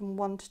stitch from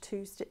 1 to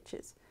 2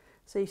 stitches.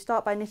 So you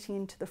start by knitting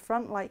into the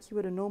front like you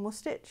would a normal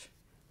stitch,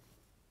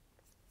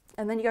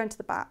 and then you go into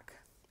the back.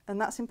 And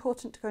that's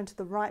important to go into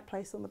the right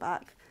place on the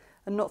back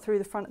and not through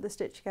the front of the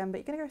stitch again, but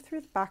you're going to go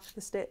through the back of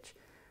the stitch,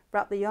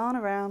 wrap the yarn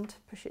around,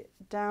 push it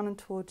down and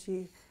towards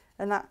you,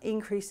 and that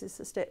increases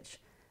the stitch.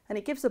 And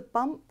it gives a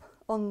bump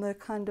on the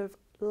kind of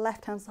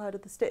left-hand side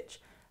of the stitch,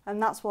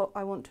 and that's what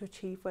I want to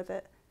achieve with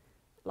it.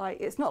 Like,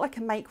 it's not like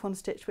a make one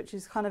stitch, which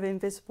is kind of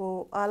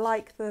invisible. I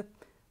like the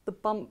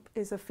bump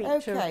is a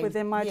feature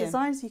within my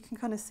designs. You can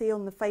kind of see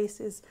on the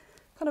faces,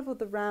 kind of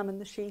the ram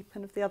and the sheep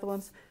and of the other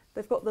ones,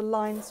 they've got the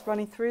lines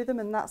running through them,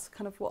 and that's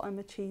kind of what I'm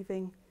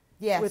achieving.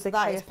 Yes, with the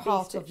that KFB is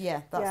part stitch.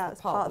 of,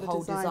 that's part of the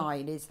whole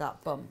design is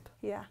that bump.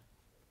 Yeah.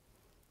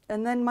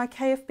 And then my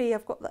KFB,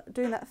 I've got that,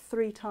 doing that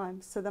 3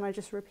 times, so then I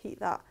just repeat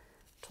that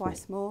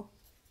twice more.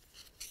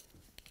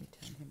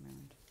 Turn him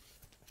round.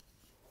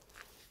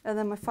 And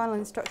then my final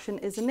instruction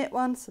is a knit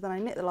one, so then I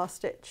knit the last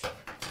stitch,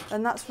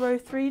 and that's row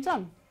 3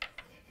 done.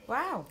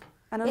 Wow.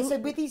 And so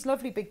with these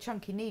lovely big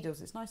chunky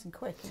needles, it's nice and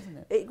quick, isn't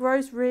it? It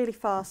grows really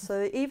fast,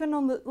 so even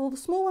on all the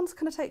small ones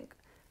kind of take,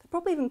 they're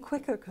probably even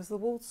quicker because the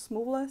wool's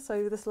smaller,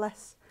 so there's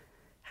less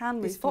hand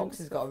movement. This fox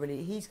has got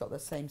he's got the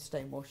same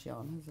stone wash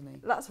yarn, hasn't he?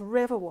 That's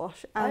river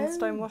wash and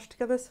stone wash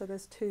together, so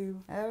there's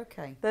 2.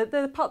 Okay.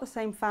 They're part of the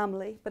same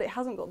family, but it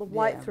hasn't got the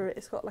white through it.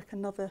 It's got like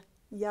another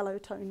yellow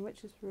tone,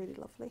 which is really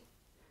lovely.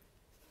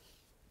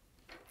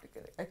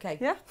 Okay.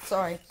 Yeah.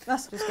 Sorry.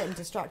 That's just getting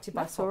distracted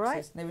by foxes. All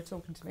right. They were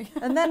talking to me.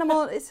 And then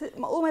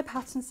all my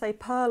patterns say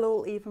purl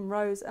all even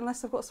rows,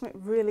 unless I've got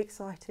something really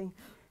exciting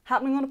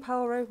happening on a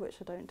purl row, which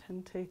I don't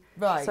tend to.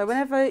 Right. So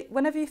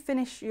whenever you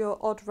finish your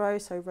odd row,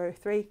 so row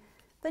 3,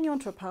 then you're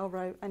onto a purl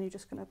row, and you're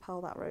just going to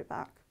purl that row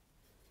back.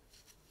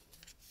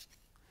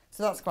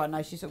 So that's quite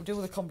nice. You sort of do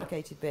all the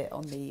complicated bit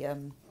on the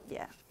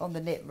on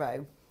the knit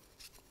row.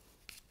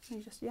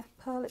 You just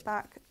purl it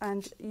back,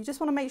 and you just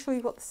want to make sure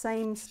you've got the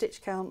same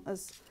stitch count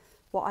as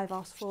what I've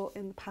asked for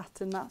in the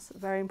pattern. That's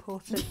very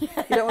important. You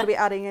don't want to be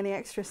adding any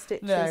extra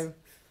stitches. No.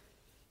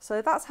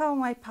 So that's how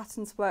my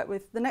patterns work.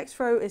 With the next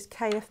row is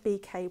KFB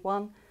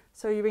K1,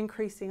 so you're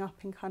increasing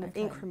up in kind of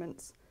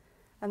increments,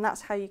 and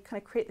that's how you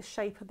kind of create the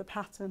shape of the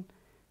pattern.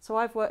 So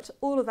I've worked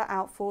all of that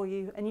out for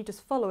you, and you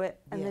just follow it,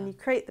 and then you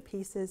create the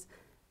pieces,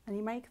 and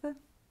you make the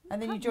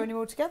and then you join them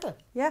all together.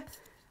 Yeah.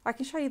 I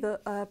can show you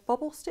the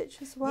bobble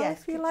stitch as well,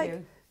 if you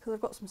like, because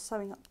I've got some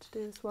sewing up to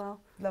do as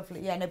well.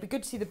 Lovely. Yeah, no, it'd be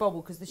good to see the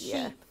bobble, because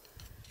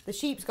the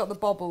sheep's got the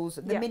bobbles,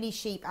 the mini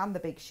sheep and the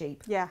big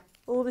sheep. Yeah,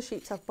 all the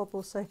sheeps have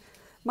bobbles. So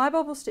my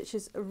bobble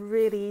stitches are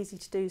really easy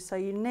to do. So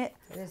you knit.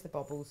 There's the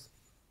bobbles.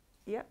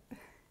 Yep.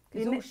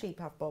 Because all sheep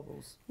have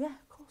bobbles. Yeah,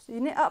 of course. You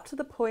knit up to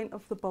the point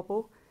of the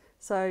bobble.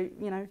 So,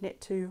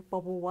 knit to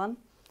bobble 1.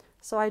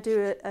 So I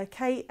do a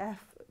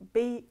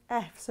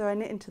KFBF. So I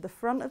knit into the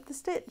front of the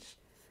stitch.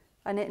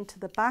 I knit into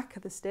the back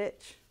of the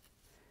stitch.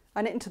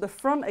 I knit into the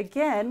front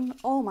again.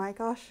 Oh my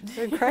gosh,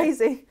 going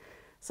crazy.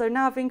 So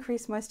now I've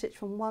increased my stitch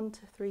from 1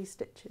 to 3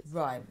 stitches.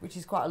 Right, which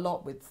is quite a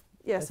lot with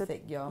a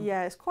thick yarn.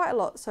 Yeah, it's quite a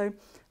lot. So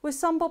with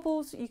some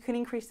bobbles, you can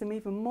increase them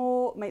even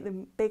more, make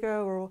them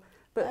bigger.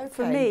 But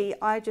for me,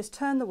 I just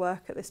turn the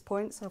work at this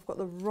point. So I've got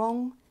the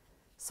wrong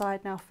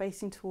side now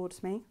facing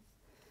towards me.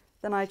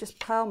 Then I just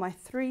purl my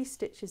 3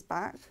 stitches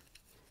back.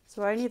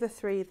 So only the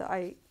 3 that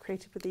I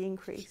created with the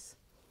increase.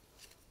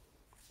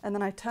 And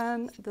then I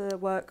turn the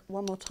work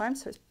one more time,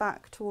 so it's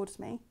back towards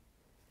me.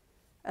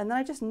 And then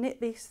I just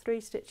knit these 3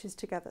 stitches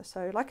together.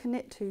 So like a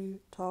knit 2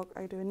 tog,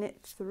 I do a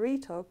knit 3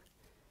 tog,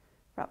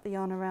 wrap the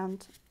yarn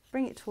around,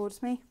 bring it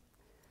towards me,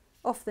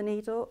 off the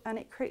needle, and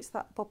it creates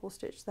that bobble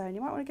stitch there. And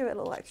you might want to give it a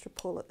little extra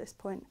pull at this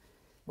point.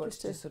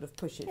 Just to sort of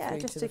push it through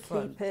just to the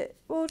front. Keep it,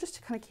 just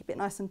to kind of keep it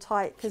nice and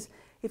tight, because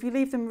if you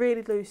leave them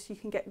really loose, you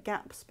can get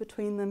gaps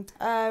between them,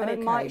 and it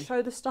might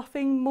show the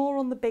stuffing more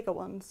on the bigger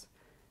ones.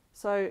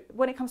 So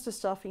when it comes to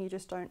stuffing, you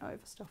just don't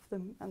overstuff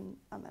them, and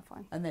they're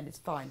fine. And then it's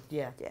fine,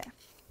 yeah. Yeah.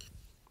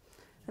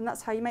 And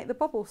that's how you make the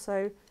bobble.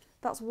 So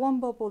that's one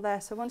bobble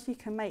there. So once you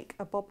can make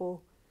a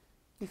bobble,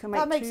 you can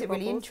make That makes two it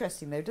really bobbles.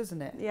 interesting though,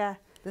 doesn't it? Yeah.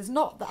 There's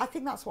not, I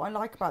think that's what I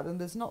like about them,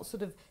 there's not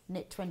sort of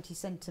knit 20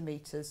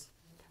 centimetres.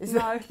 No,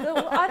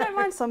 I don't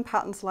mind some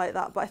patterns like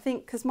that, but I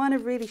think because mine are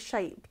really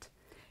shaped,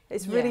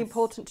 it's really Yes.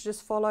 important to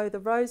just follow the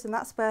rows, and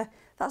that's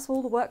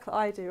all the work that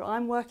I do.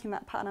 I'm working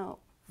that pattern out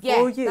Yeah,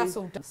 for you. that's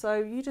all done.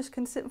 So you just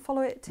can sit and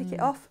follow it, tick it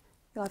off.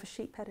 You'll have a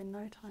sheep head in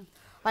no time.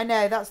 I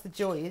know, that's the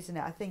joy, isn't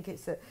it? I think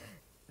it's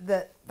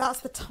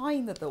that's the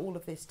time that all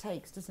of this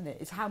takes, doesn't it?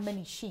 Is how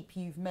many sheep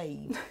you've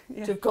made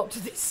Yeah. to have got to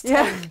this stage.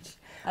 Yeah.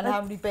 And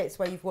how many bits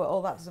where you've worked,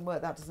 oh, that doesn't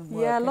work, that doesn't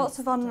work. Yeah, and lots it's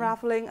of done.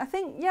 unravelling. I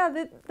think,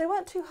 they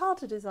weren't too hard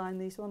to design,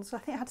 these ones. I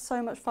think I had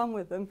so much fun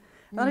with them.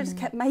 And I just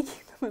kept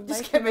making them and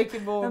Just kept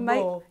making more and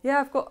more. Yeah,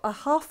 I've got a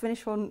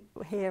half-finished one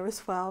here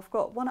as well. I've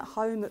got one at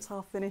home that's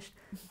half-finished.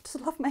 I just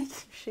love making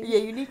sheep. Yeah,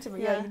 you need to. Yeah,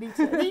 Yeah. you need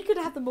to. And then you could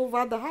have them all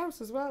around the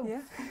house as well.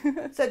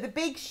 Yeah. So the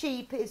big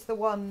sheep is the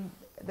one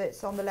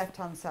that's on the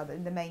left-hand side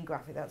in the main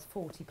graphic. That's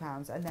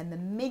 £40, and then the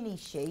mini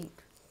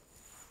sheep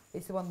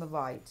is the one on the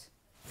right.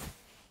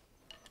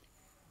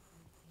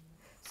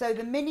 So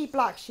the mini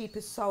black sheep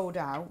is sold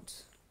out,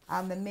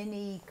 and the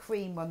mini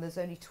cream one, there's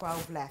only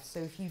 12 left. So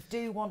if you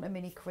do want a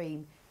mini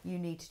cream, you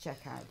need to check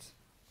out.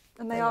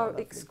 And they They are are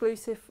lovely.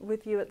 exclusive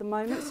with you at the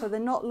moment, so they're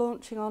not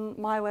launching on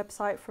my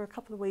website for a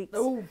couple of weeks.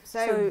 Oh,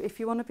 So if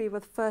you want to be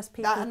with the first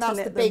people and to that's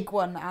knit the them, big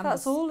one. And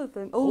that's the, all of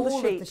them, all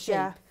of the sheep.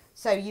 Yeah.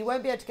 So you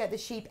won't be able to get the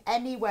sheep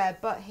anywhere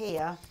but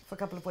here for a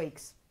couple of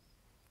weeks.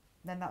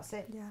 Then that's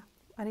it. Yeah.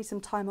 I need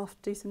some time off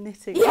to do some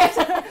knitting.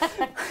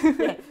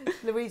 Yeah,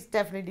 Louise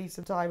definitely needs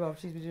some time off.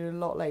 She's been doing a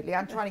lot lately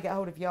and trying to get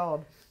hold of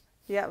yarn.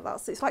 Yeah,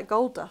 it's like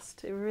gold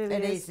dust. It really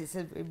It is. is.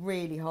 It's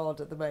really hard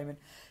at the moment.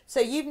 So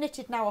you've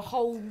knitted now a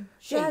whole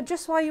sheep. Yeah,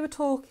 just while you were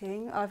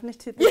talking, I've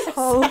knitted this Yes,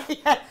 whole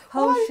yeah.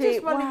 whole I'm sheet.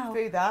 just running Wow,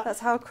 through that. that's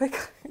how quick.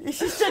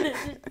 She's done it.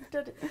 She's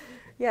done it.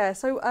 Yeah,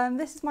 so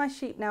this is my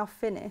sheet now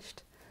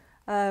finished.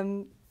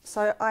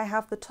 So I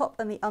have the top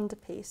and the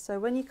underpiece. So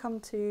when you come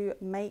to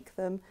make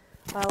them,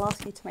 I'll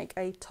ask you to make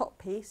a top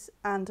piece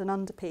and an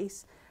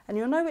underpiece, and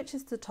you'll know which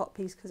is the top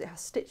piece because it has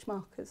stitch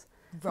markers.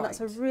 And Right. that's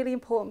a really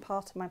important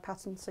part of my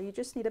pattern. So you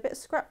just need a bit of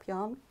scrap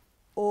yarn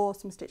or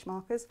some stitch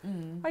markers.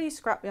 I use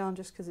scrap yarn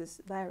just because it's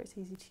there, it's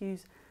easy to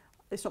use.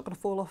 It's not going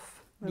to fall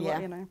off, Yeah.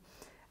 you know.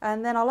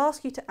 And then I'll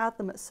ask you to add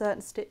them at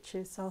certain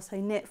stitches. So I'll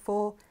say knit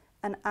 4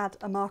 and add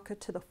a marker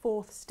to the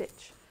 4th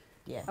stitch.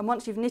 Yeah. And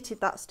once you've knitted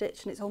that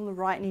stitch and it's on the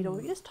right needle,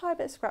 you just tie a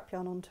bit of scrap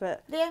yarn onto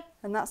it. Yeah.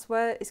 And that's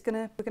where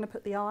we're gonna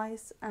put the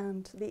eyes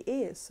and the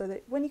ears, so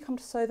that when you come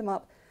to sew them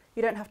up,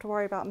 you don't have to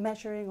worry about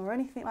measuring or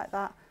anything like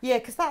that. Yeah,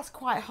 because that's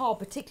quite hard,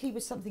 particularly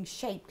with something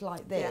shaped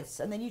like this.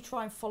 And then you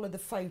try and follow the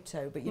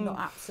photo, but you're not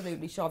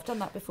absolutely sure. I've done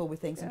that before with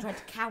things. I'm trying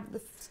to count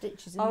the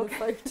stitches in the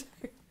photo.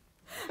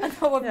 And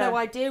I've no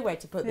idea where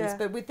to put this,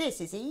 but with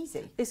this, it's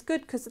easy. It's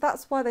good because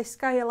that's why they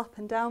scale up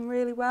and down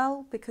really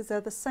well, because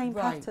they're the same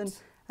pattern,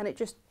 and it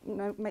just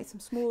makes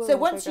them smaller. So or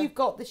once bigger. you've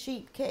got the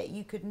sheep kit,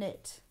 you could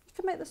knit. You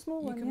can make the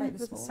small one, make the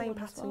with the small same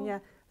one as pattern, well. yeah.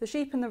 The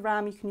sheep and the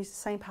ram, you can use the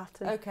same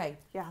pattern. Okay.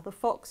 Yeah, the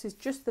fox is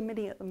just the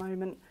mini at the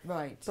moment.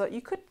 Right. But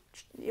you could,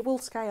 it will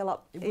scale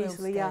up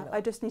easily, yeah. Scale up. I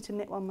just need to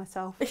knit one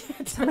myself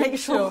to make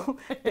sure.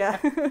 Yeah.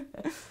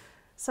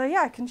 So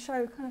yeah, I can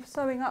show kind of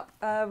sewing up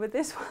with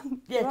this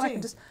one. Yeah, I do.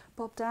 can just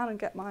bob down and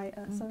get my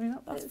sewing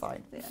up. That's bits.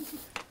 fine. Yeah.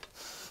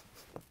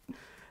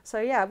 So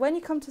yeah, when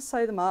you come to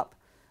sew them up,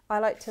 I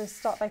like to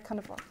start by kind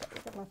of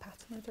get my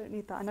pattern. I don't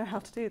need that. I know how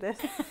to do this.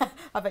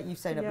 I bet you've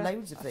sewn up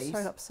loads of I've these.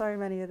 sewn up so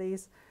many of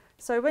these.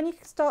 So when you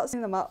start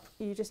sewing them up,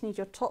 you just need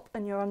your top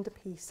and your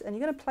underpiece, and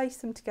you're going to place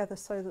them together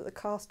so that the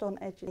cast-on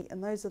edges,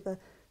 and those are the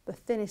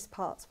thinnest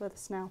parts where the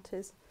snout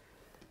is.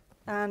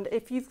 And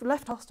if you've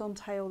left cast-on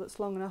tail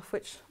that's long enough,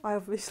 which I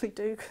obviously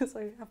do because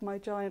I have my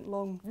giant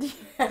long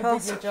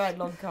With your giant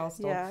long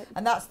cast on. Yeah.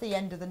 And that's the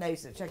end of the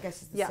nose, which I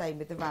guess is the same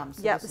with the ram.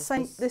 So yeah, this is the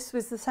same. This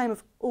was the same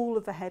of all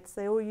of the heads.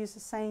 They all use the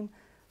same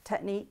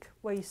technique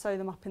where you sew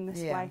them up in this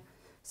way.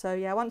 So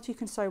yeah, once you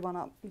can sew one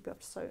up, you'll be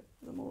able to sew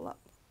them all up.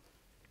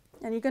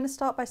 And you're going to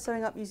start by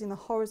sewing up using the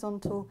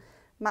horizontal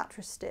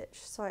mattress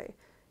stitch. So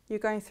you're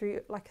going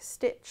through like a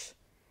stitch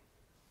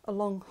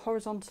along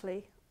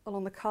horizontally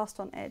along the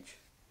cast-on edge,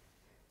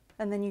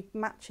 and then you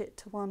match it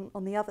to one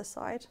on the other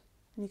side,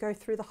 and you go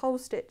through the whole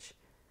stitch,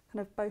 kind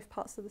of both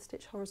parts of the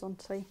stitch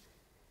horizontally,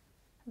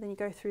 and then you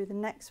go through the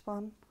next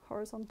one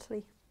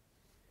horizontally,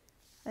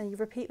 and you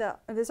repeat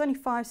that. And there's only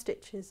 5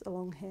 stitches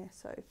along here,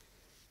 so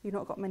you've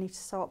not got many to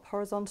sew up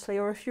horizontally,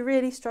 or if you're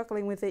really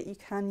struggling with it, you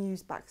can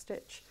use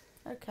backstitch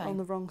on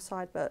the wrong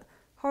side. But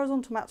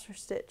horizontal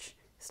mattress stitch,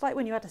 it's like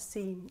when you add a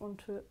seam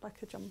onto it,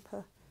 like a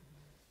jumper.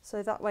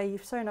 So that way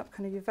you've sewn up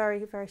kind of your very,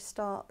 very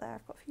start there.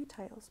 I've got a few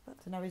tails,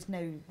 but... So now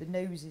the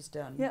nose is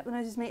done. Yeah, the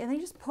nose is neat. And then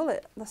you just pull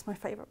it. That's my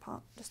favourite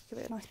part. Just give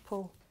it a nice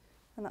pull,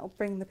 and that will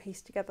bring the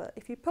piece together.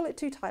 If you pull it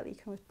too tightly, you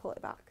can always pull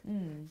it back.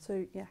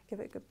 So yeah, give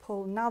it a good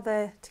pull. Now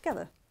they're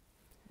together.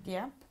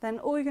 Yeah. Then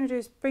all you're going to do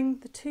is bring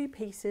the 2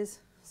 pieces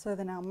so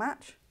they now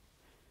match.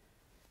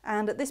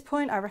 And at this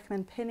point I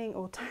recommend pinning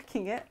or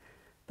tacking it,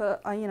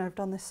 but I've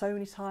done this so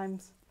many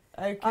times.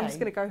 Okay. I'm just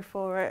going to go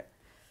for it.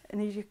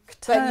 And you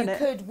turn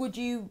it. Would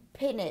you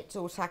pin it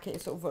or tack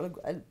it sort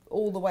of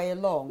all the way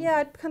along?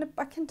 Yeah,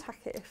 I can tack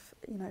it if,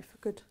 for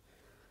good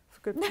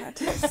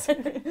practice.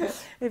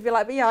 If you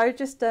like, but yeah, I would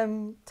just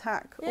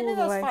tack all the way. Yeah,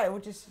 that's fine.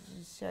 We'll just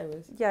show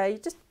us. Yeah, you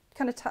just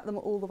kind of tack them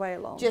all the way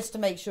along. Just to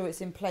make sure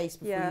it's in place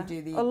before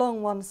you do the...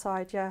 along one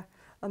side, yeah.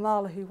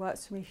 Amala, who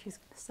works for me, she's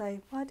going to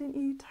say, why didn't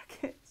you tack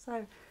it?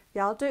 So,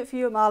 yeah, I'll do it for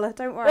you, Amala,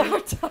 don't worry.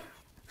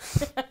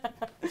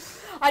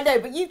 I know,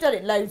 but you've done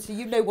it loads, so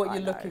you know what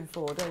you're looking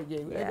for, don't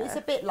you? Yeah. It's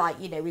a bit like,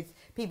 with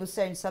people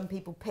sewing, some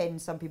people pin,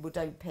 some people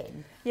don't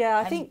pin. Yeah,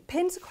 I think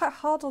pins are quite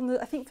hard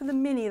I think for the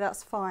mini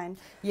that's fine.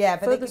 Yeah,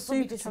 but for they the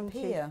probably super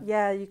disappear. chunky,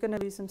 yeah, you're going to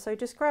lose them. So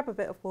just grab a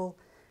bit of wool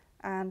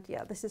and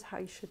yeah, this is how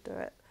you should do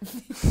it.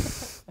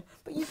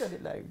 But you've done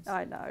it loads.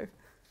 I know.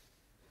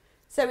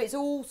 So it's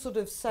all sort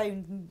of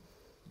sewn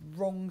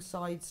wrong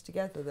sides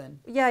together then?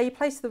 Yeah, you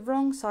place the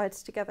wrong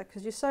sides together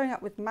because you're sewing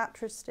up with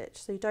mattress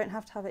stitch, so you don't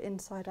have to have it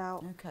inside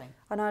out. Okay.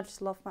 And I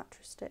just love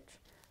mattress stitch.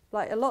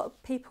 Like a lot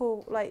of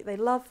people, they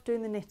love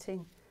doing the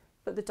knitting,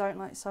 but they don't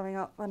like sewing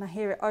up, and I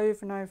hear it over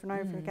and over and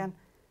over again.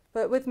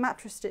 But with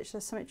mattress stitch,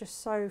 there's something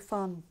just so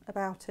fun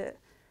about it.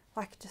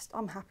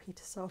 I'm happy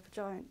to sew up a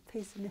giant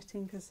piece of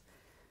knitting because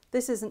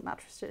this isn't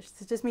mattress stitch,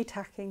 this is just me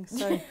tacking.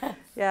 So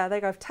yeah, there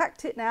you go, I've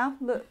tacked it now.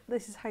 Look,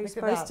 this is how you're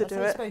supposed to do it.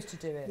 That's how you're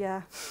supposed to do it.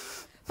 Yeah.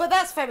 But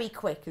that's very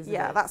quick, isn't it?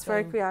 Yeah, that's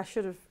very quick. I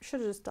should have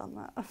just done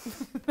that.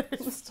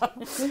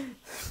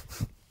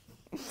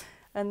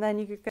 And then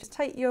you could just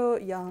take your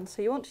yarn.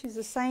 So you want to use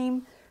the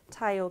same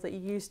tail that you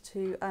used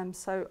to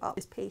sew up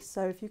this piece.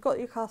 So if you've got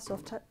your cast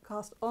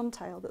on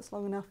tail that's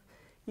long enough,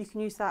 you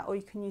can use that, or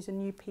you can use a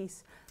new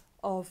piece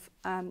of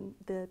the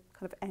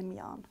kind of M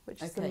yarn,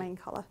 which is the main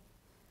colour.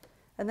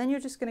 And then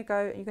you're just going to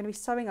you're going to be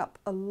sewing up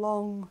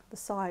along the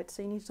side.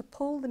 So you need to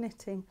pull the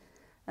knitting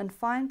and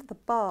find the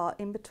bar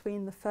in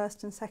between the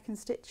first and second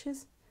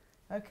stitches.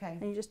 Okay.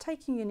 And you're just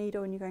taking your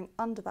needle and you're going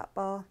under that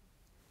bar,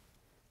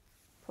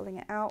 pulling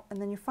it out,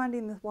 and then you're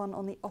finding the one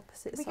on the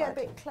opposite side. Can we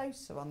get a bit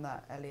closer on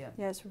that, Elliot?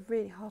 Yeah, it's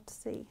really hard to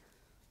see.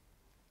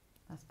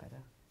 That's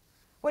better.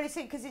 Well, it's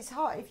because it's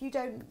hard if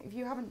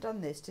you haven't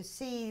done this, to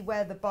see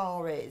where the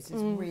bar is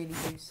really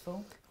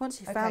useful. Once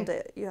you've found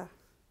it, you're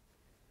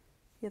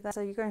there.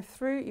 So you're going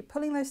through, you're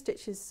pulling those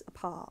stitches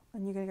apart,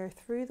 and you're going to go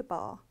through the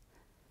bar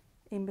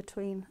in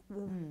between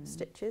the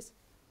stitches,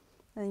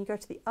 and then you go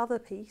to the other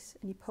piece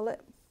and you pull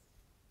it,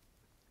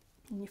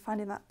 and you're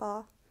finding that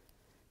bar,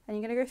 and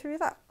you're going to go through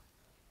that.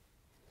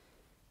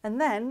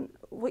 And then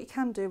what you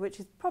can do, which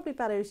is probably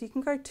better, is you can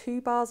go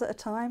 2 bars at a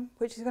time,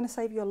 which is going to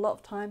save you a lot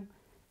of time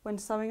when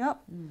sewing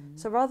up.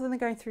 So rather than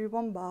going through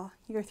 1 bar,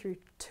 you go through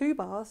 2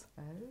 bars,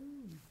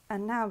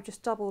 and now I've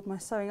just doubled my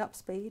sewing up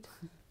speed.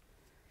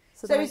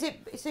 So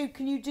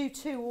can you do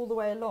 2 all the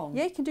way along?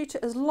 Yeah, you can do 2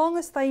 as long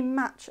as they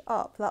match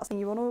up. That's the thing.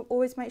 You want to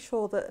always make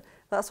sure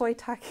that's why you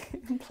tack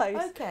it in place.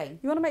 Okay.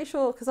 You want to make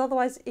sure, because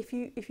otherwise, if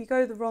you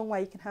go the wrong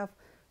way, you can have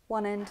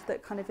one end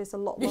that kind of is a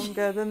lot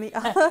longer than the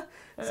other.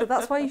 So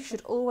that's why you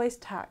should always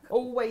tack.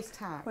 Always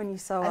tack when you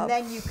sew up. And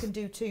then you can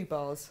do 2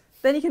 bars.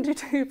 Then you can do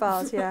 2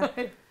 bars. Yeah.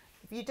 If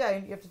you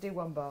don't, you have to do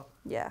 1 bar.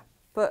 Yeah,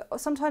 but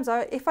sometimes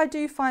if I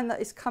do find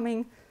that it's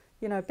coming,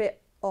 a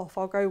bit off,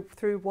 I'll go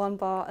through 1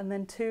 bar and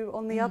then 2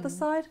 on the other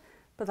side,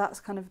 but that's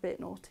kind of a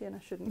bit naughty,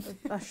 and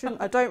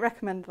I don't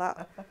recommend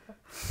that.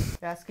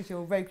 That's because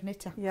you're a rogue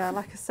knitter. Yeah,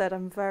 like I said,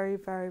 I'm very,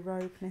 very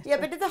rogue knitter. Yeah,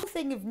 but the whole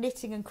thing of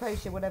knitting and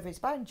crochet, whatever, it's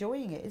about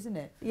enjoying it, isn't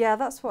it? Yeah,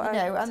 that's what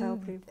I tell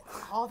people.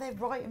 Are there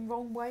right and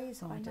wrong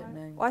ways? I don't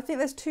know. Well, I think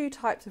there's 2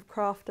 types of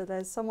crafter.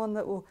 There's someone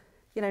that will,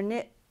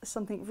 knit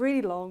something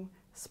really long,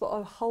 spot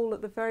a hole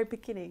at the very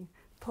beginning,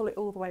 pull it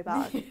all the way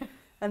back.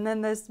 And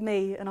then there's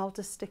me, and I'll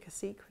just stick a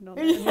sequin on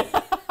it.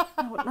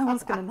 No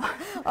one's going to know.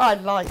 I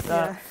like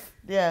that.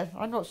 Yeah,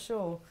 I'm not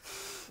sure.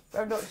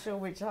 I'm not sure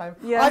which I'm.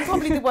 Yeah. I'm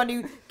probably the one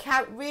who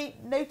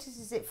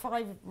notices it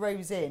 5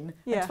 rows in,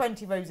 and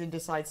 20 rows in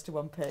decides to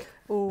unpick.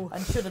 Ooh.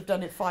 And should have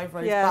done it 5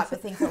 rows back,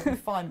 but thinks it'll be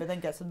fine, but then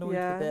gets annoyed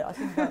with it. I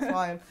think that's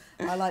why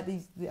I like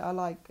these.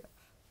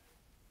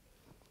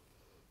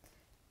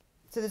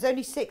 So there's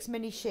only 6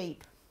 mini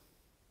sheep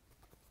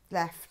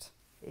left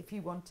if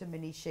you want a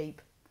mini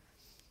sheep.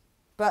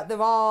 But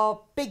there are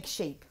big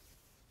sheep.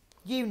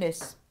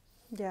 Eunice.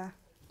 Yeah.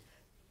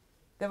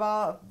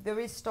 There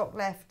is stock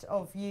left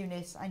of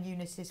Eunice and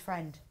Eunice's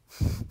friend.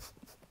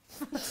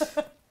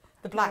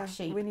 The black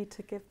sheep. We need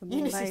to give them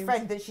Eunice's names.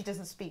 friend that she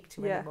doesn't speak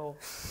to anymore.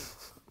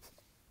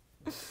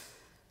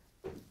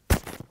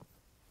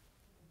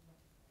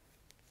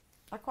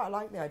 I quite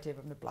like the idea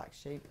of the black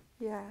sheep.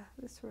 Yeah,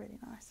 it's really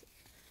nice.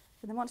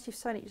 And then once you've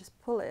sewn it, you just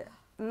pull it.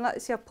 And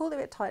see, I've pulled it a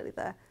bit tightly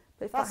there.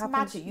 But if that's that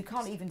happens, magic. You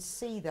can't even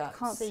see that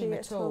can't see seam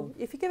it at all.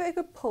 If you give it a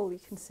good pull, you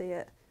can see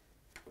it.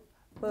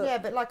 But yeah,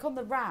 but like on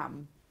the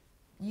ram,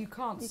 you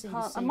can't see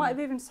the seam. I might have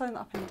even sewn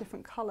that up in a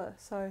different colour.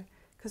 So,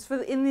 because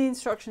in the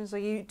instructions,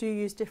 you do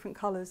use different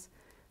colours.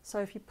 So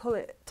if you pull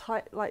it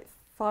tight, like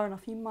far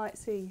enough, you might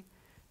see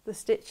the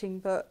stitching.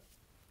 But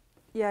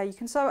Yeah, you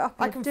can sew it up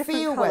in I a can different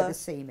feel colour. where the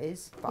seam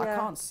is, but Yeah. I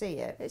can't see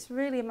it. It's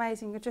really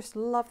amazing. I just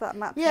love that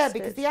mattress Yeah,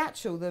 stitch. because the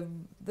actual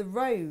the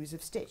rows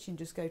of stitching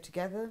just go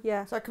together.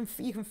 Yeah. So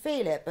you can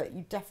feel it, but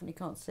you definitely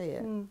can't see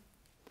it. Mm.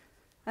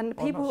 And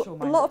Well, I'm not people, sure a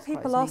mine lot of looks quite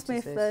people as ask neat me as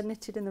if this. they're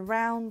knitted in the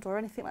round or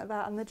anything like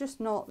that, and they're just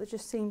not. They're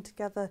just seamed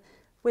together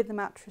with the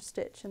mattress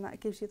stitch, and that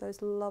gives you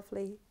those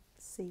lovely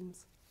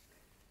seams.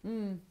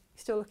 Mm. You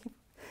still looking?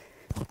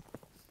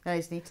 No,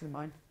 it's neater than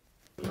mine.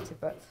 Neater,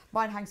 but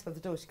mine hangs above the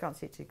door, so you can't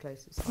see it too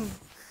close. It's fine.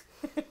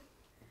 There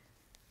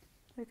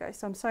we go.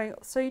 So I'm sewing.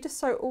 So you just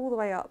sew all the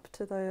way up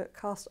to the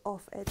cast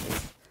off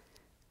edges,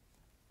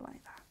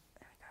 like that.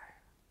 There we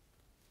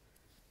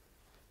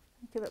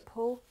go. Give it a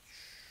pull.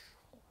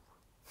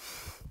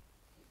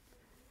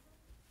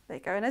 There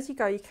you go. And as you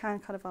go, you can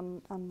kind of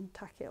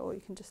untack it, or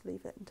you can just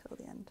leave it until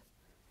the end.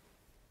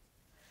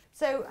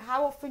 So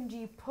how often do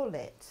you pull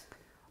it?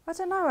 I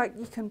don't know.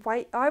 You can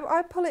wait.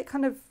 I pull it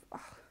kind of.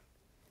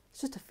 It's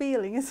just a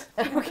feeling, isn't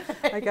it?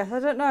 Okay. I guess I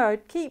don't know.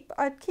 I'd keep.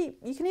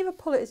 You can either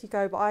pull it as you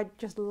go, but I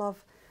just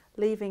love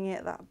leaving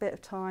it that bit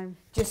of time.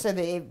 Just so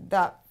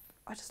that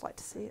I just like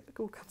to see it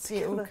all come see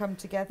together. it all come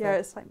together. Yeah,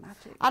 it's like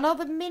magic. And are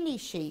the mini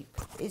sheep,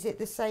 is it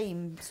the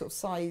same sort of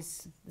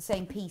size, the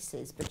same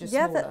pieces, but just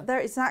Yeah, smaller? they're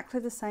exactly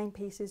the same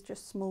pieces,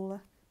 just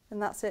smaller,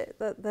 and that's it.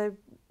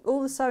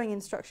 All the sewing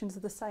instructions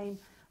are the same,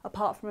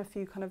 apart from a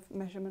few kind of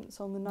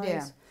measurements on the nose.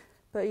 Yeah.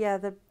 But yeah,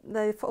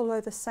 they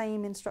follow the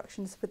same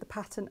instructions with the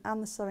pattern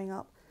and the sewing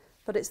up,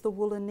 but it's the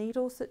woolen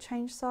needles that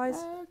change size,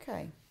 Oh,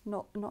 okay.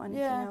 not anything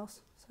Yeah.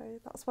 else. So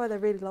that's why they're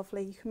really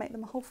lovely. You can make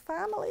them a whole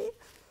family.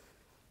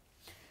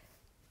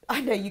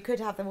 I know, you could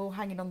have them all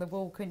hanging on the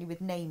wall, couldn't you, with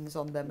names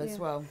on them as Yeah.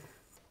 well.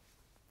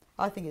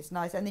 I think it's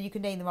nice. And then you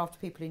can name them after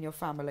people in your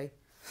family.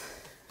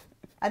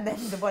 And then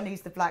the one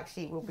who's the black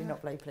sheep will be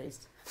not very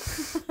pleased.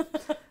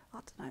 I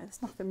don't know,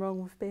 there's nothing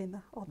wrong with being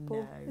the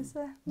oddball, No. is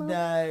there?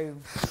 No,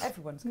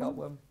 everyone's got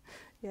one.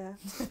 Yeah.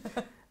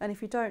 And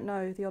if you don't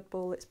know the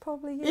oddball, it's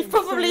probably you. It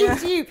probably So, yeah.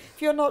 is you.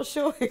 If you're not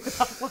sure who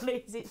that one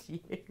is, it's you.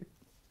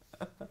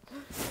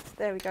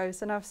 There we go.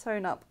 So now I've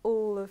sewn up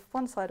all of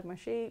one side of my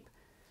sheep.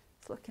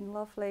 It's looking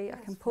lovely. I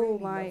That's can pull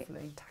really my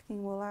lovely.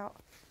 tacking wool out.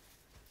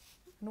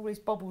 And all these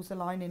bobbles are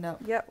lining up.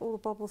 Yep, all the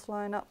bobbles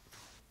line up.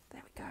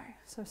 There we go.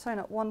 So I've sewn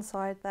up one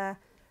side there.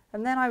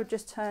 And then I would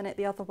just turn it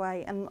the other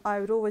way, and I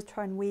would always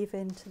try and weave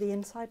into the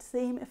inside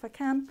seam if I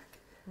can.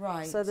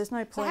 Right. So there's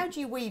no point. So how do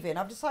you weave in?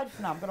 I've decided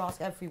for now I'm going to ask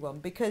everyone,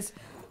 because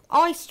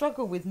I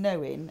struggle with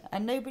knowing,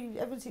 and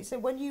everyone says, so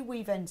when you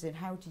weave ends in,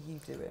 how do you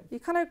do it? You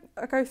kind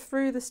of go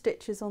through the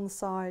stitches on the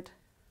side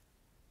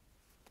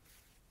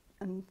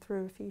and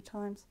through a few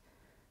times.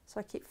 So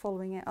I keep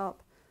following it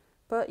up.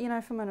 But, you know,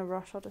 if I'm in a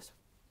rush, I'll just...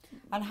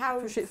 And how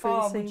Push it through the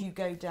far would seam. you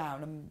go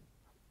down? And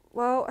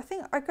Well, I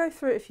think I go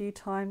through it a few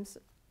times,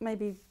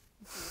 maybe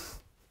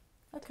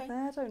okay.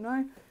 there, I don't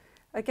know.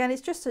 Again,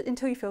 it's just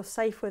until you feel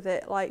safe with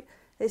it. Like,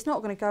 it's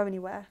not going to go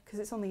anywhere because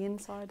it's on the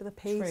inside of the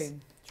piece.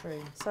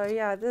 True. So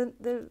yeah,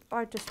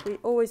 I just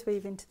always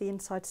weave into the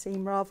inside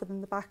seam rather than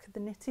the back of the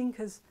knitting,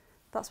 because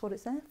that's what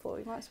it's there for.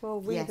 You might as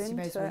well weave Yes, into you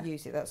may as well it.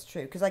 use it. That's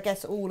true. Because I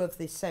guess all of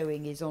this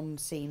sewing is on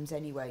seams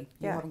anyway.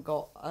 You Yeah. haven't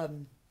got.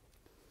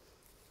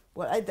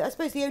 Well, I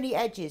suppose the only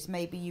edges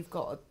maybe you've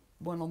got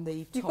one on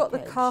the top You've got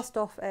the edge, cast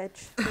off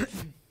edge.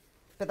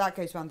 but that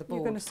goes around the You're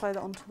board. going to sew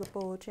that onto the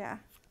board, yeah.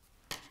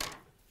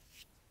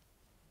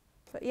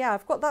 But yeah,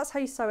 that's how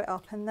you sew it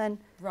up, and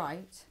then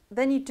Right.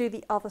 you do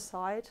the other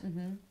side,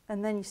 Mhm.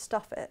 and then you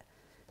stuff it.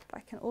 But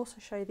I can also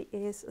show you the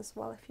ears as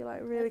well if you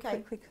like, really Okay.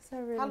 quickly, because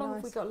they're really How long nice.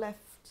 have we got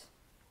left?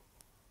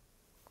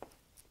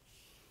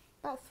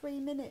 About 3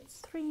 minutes.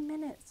 3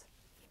 minutes.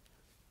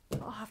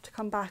 I'll have to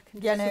come back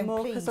and Yeah, do some no,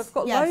 more because please. I've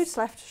got Yes. loads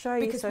left to show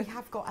you. Because So we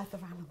have got other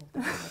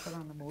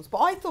animals. But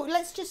I thought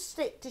let's just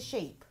stick to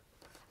sheep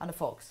and a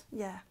fox.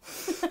 yeah,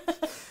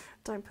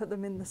 don't put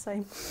them in the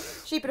same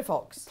Sheep and a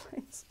fox.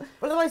 place.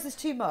 Well, otherwise there's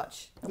too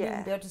much. And we Yeah.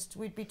 wouldn't be able to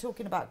we'd be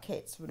talking about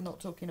kits. We're not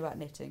talking about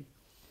knitting.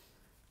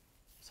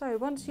 So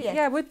once you,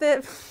 Yeah. with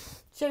the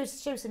Show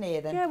us an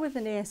ear then. yeah, with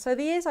an ear. So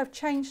the ears I've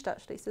changed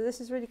actually. So this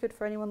is really good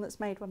for anyone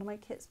that's made one of my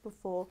kits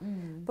before.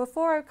 Mm.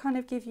 Before I kind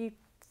of give you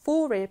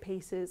 4 ear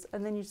pieces,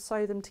 and then you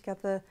sew them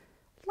together,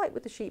 like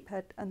with the sheep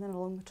head, and then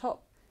along the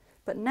top.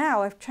 But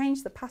now I've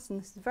changed the pattern.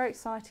 This is very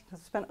exciting because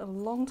I've spent a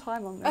long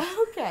time on this.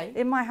 Okay.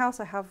 In my house,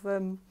 I have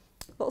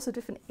lots of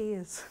different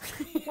ears,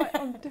 like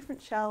on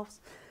different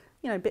shelves.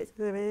 You know, bits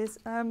of ears.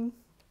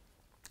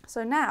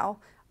 So now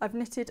I've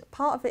knitted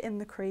part of it in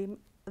the cream,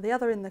 the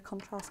other in the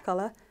contrast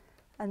colour,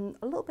 and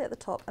a little bit at the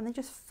top, and then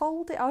just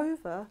fold it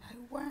over,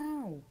 Oh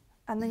wow.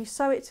 and then you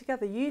sew it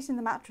together using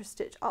the mattress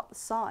stitch up the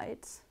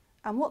sides.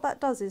 And what that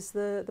does is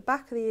the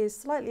back of the ear is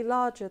slightly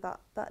larger,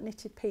 that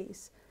knitted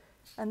piece.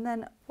 And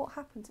then what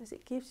happens is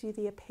it gives you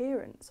the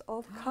appearance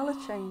of colour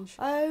change.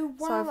 Oh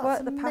wow. So I've worked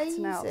that's the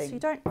pattern out, so amazing. you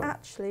don't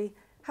actually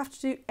have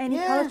to do any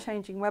Yeah. colour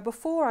changing, where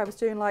before I was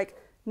doing like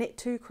knit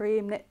 2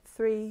 cream, knit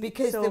 3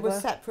 Because silver. they were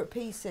separate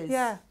pieces.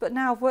 Yeah, but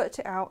now I've worked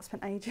it out,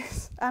 spent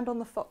ages, and on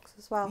the fox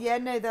as well. Yeah,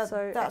 no,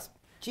 So that's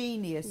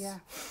genius. Yeah.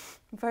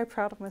 I'm very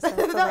proud of myself.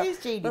 That is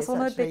genius. That's one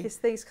of the actually. biggest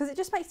things, because it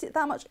just makes it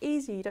that much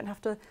easier. You don't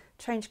have to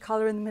change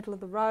colour in the middle of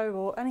the row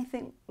or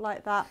anything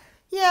like that.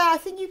 Yeah, I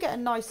think you get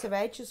a nicer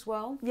edge as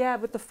well. Yeah,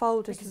 with the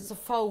fold. Because it's a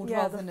fold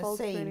rather than a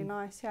fold's seam. really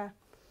nice, yeah.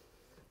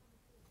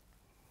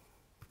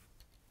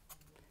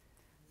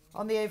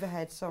 On the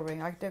overhead,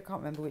 sorry, I can't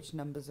remember which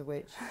numbers are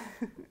which.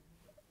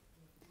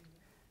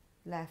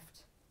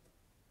 Left.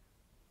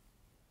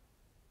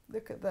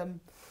 Look at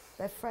them.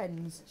 They're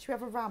friends. Should we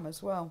have a ram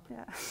as well?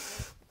 Yeah.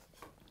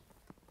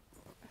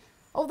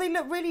 Oh, they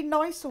look really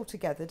nice all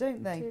together,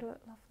 don't they? They do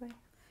look lovely.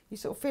 You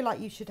sort of feel like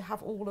you should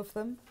have all of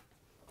them.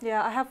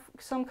 Yeah, I have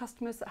some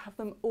customers that have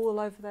them all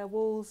over their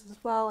walls as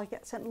well. I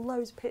get sent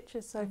loads of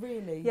pictures. So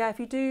really? yeah, if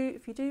you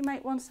do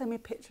make one, send me a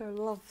picture. I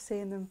love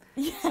seeing them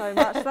so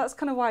much. That's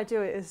kind of why I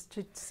do it, is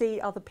to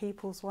see other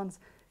people's ones,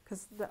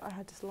 because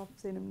I just love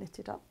seeing them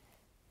knitted up.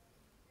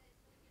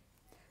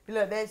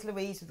 Look, there's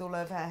Louise with all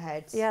over her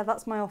heads. Yeah,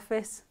 that's my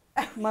office.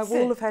 My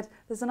wall of head.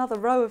 There's another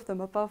row of them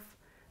above.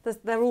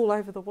 They're all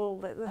over the wall.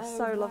 They're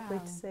so lovely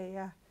to see.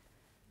 Yeah.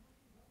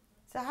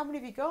 So how many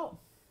have you got?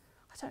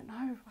 I don't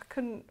know. I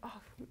couldn't.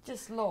 Oh,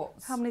 just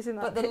lots. How many's in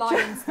that? But the picture?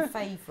 lion's the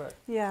favourite.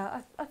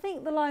 Yeah, I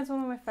think the lion's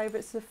one of my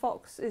favourites. The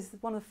fox is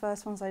one of the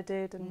first ones I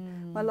did,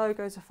 and my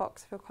logo's a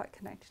fox. I feel quite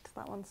connected to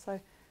that one, so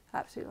I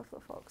absolutely love the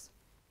fox.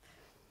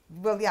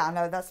 Well, yeah,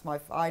 no, that's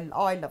I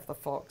love the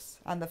fox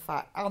and the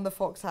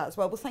fox hat as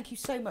well. Well, thank you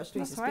so much,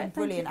 Louise. It's been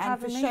brilliant,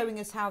 and for showing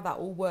us how that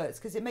all works,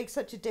 because it makes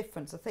such a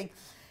difference. I think.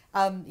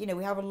 You know,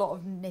 we have a lot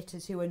of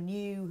knitters who are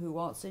new, who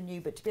aren't so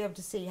new, but to be able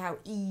to see how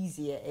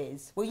easy it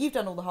is. Well, you've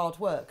done all the hard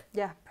work.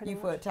 Yeah, pretty much.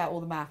 You've worked out all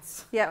the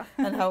maths. Yeah.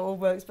 And how it all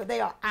works. But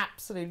they are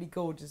absolutely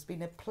gorgeous. It's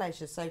been a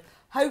pleasure. So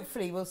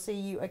hopefully we'll see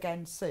you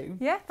again soon.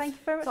 Yeah, thank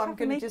you very much. So I'm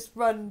going to just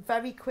run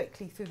very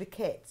quickly through the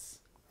kits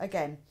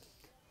again.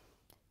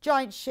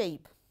 Giant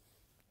sheep.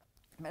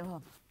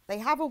 They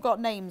have all got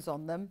names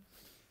on them.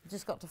 I've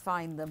just got to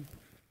find them.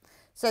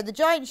 So the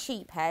giant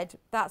sheep head,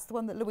 that's the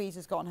one that Louise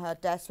has got on her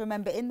desk.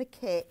 Remember, in the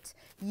kit,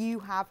 you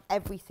have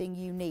everything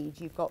you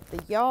need. You've got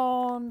the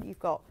yarn, you've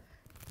got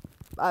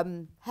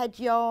head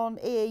yarn,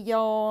 ear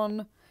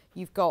yarn,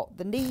 you've got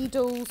the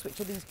needles, which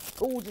are these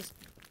gorgeous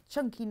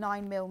chunky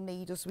 9mm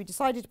needles. So we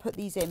decided to put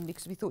these in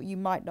because we thought you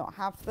might not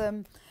have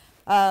them.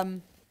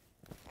 Oh,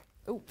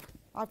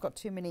 I've got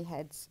too many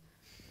heads.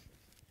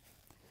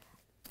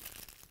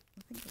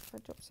 I think I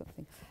dropped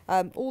something.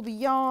 All the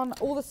yarn,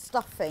 all the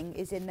stuffing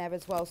is in there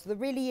as well. So there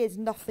really is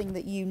nothing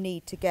that you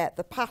need to get.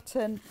 The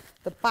pattern,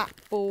 the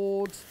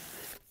backboard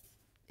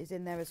is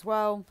in there as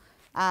well.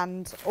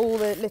 And all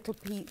the little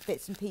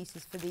bits and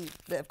pieces for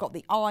that have got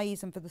the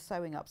eyes and for the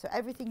sewing up. So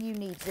everything you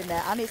need is in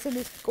there. And it's in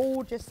this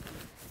gorgeous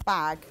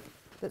bag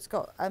that's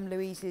got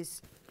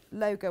Louise's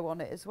logo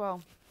on it as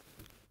well.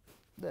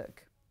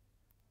 Look.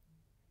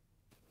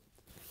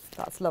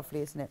 That's lovely,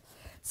 isn't it?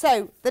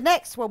 So the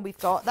next one we've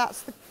got,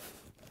 that's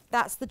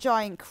the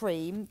giant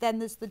cream. Then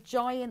there's the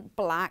giant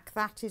black.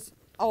 That is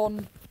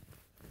on,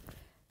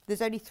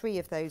 there's only 3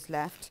 of those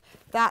left.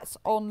 That's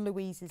on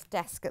Louise's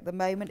desk at the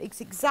moment.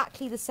 It's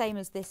exactly the same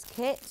as this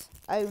kit,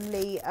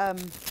 only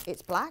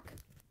it's black.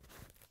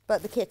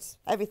 But the kit,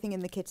 everything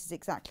in the kit is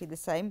exactly the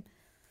same.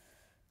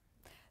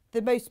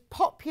 The most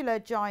popular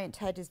giant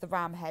head is the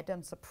ram head,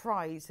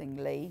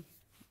 unsurprisingly.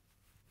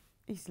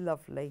 He's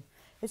lovely.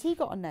 Has he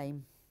got a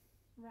name?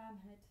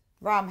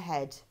 Ram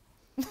head.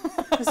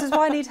 This is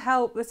why I need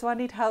help. This is why I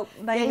need help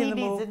naming them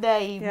all. He needs a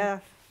name. Yeah.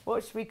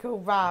 What should we call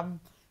Ram?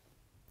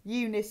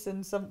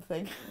 Unison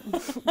something.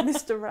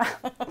 Mr. Ram.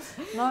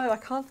 No, I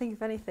can't think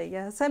of anything.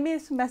 Yeah, send me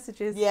some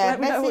messages. Yeah,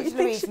 message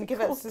Louise and give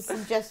us some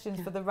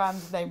suggestions for the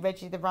Ram's name,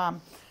 Reggie the Ram.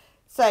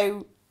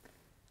 So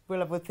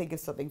we'll think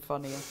of something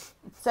funnier.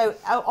 So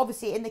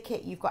obviously in the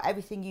kit you've got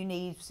everything you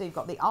need. So you've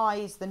got the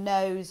eyes, the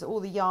nose, all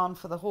the yarn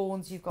for the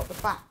horns. You've got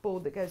the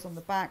backboard that goes on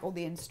the back, all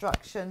the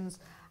instructions,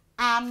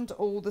 and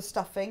all the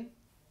stuffing.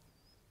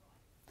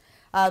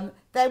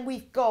 Then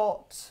we've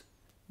got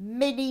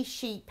mini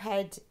sheep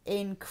head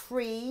in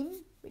cream,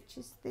 which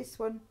is this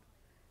one.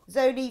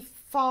 There's only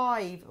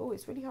 5. Oh,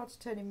 it's really hard to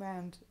turn him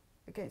round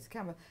against the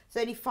camera.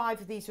 There's only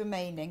 5 of these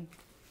remaining.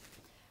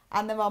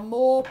 And there are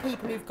more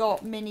people who've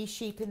got mini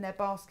sheep in their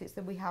baskets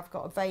than we have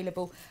got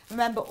available.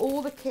 Remember,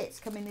 all the kits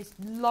come in this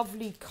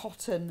lovely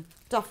cotton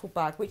duffel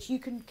bag, which you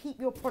can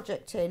keep your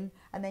project in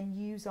and then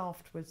use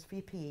afterwards for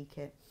your PE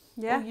kit.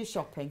 Yeah. Or your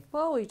shopping.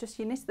 Well, you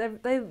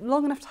knit. They're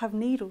long enough to have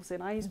needles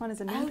in. I use mine as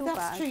a needle bag. Oh,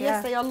 that's true. Yeah.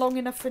 Yes, they are long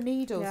enough for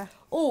needles. Yeah.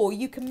 Or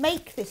you can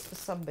make this for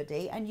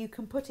somebody and you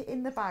can put it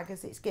in the bag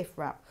as its gift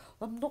wrap.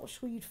 Well, I'm not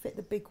sure you'd fit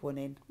the big one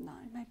in. No,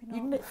 maybe not.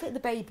 You'd fit the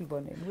baby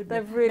one in, wouldn't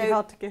They're you? really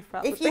hard to gift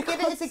wrap. If you give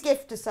it as a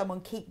gift to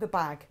someone, keep the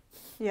bag.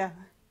 Yeah.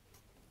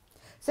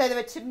 So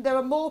there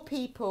are more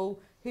people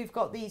who've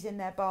got these in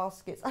their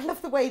baskets. I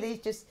love the way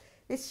this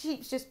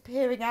sheep's just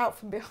peering out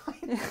from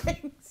behind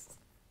things.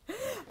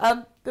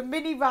 The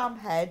mini ram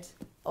head.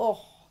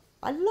 Oh,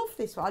 I love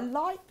this one. I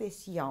like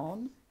this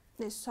yarn.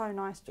 It's so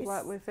nice to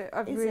work with it.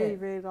 I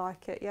really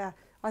like it. Yeah.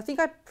 I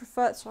think I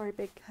prefer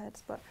big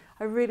heads, but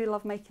I really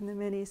love making the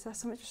minis.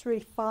 That's something just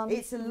really fun.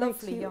 It's a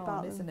lovely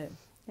yarn, isn't it?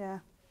 Yeah.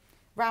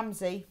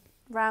 Ramsey.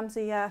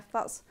 Ramsey, yeah,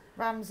 that's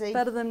Ramsey.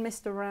 better than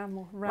Mr. Ram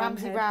or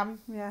Ramsey Ramhead. Ram.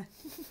 Yeah.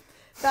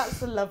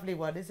 That's a lovely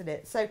one, isn't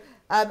it? So,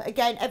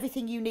 again,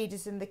 everything you need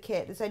is in the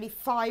kit. There's only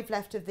 5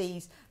 left of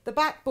these. The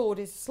backboard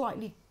is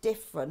slightly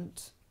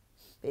different.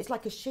 It's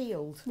like a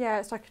shield. Yeah,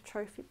 it's like a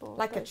trophy board.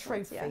 Like a those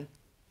ones, trophy. yeah.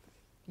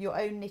 Your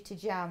own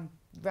knitted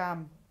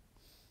ram.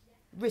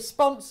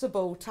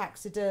 Responsible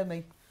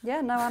taxidermy.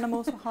 Yeah, no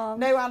animals were harmed.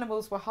 No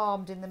animals were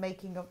harmed in the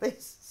making of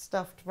this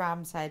stuffed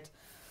ram's head.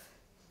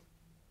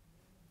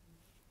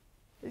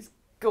 It's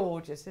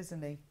gorgeous,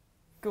 isn't he?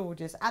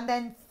 Gorgeous. And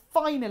then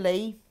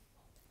finally,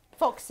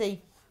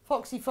 Foxy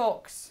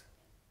Fox.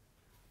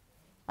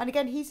 And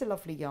again, he's a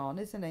lovely yarn,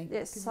 isn't he?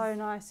 It's so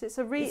nice. It's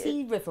a Is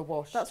he river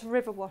wash? That's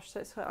river wash, so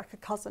it's like a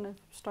cousin of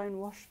stone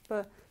wash,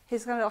 but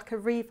he's kind of like a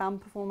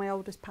revamp of all my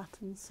oldest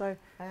patterns. So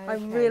I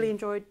really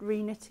enjoyed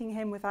re-knitting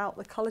him without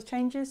the colour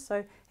changes.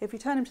 So if you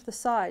turn him to the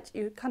side,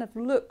 it kind of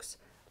looks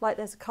like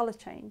there's a colour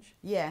change.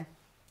 Yeah.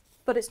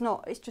 But it's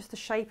not. It's just the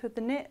shape of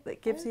the knit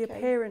that gives the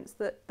appearance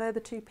that they're the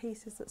 2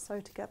 pieces that sew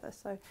together.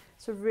 So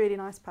it's a really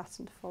nice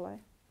pattern to follow.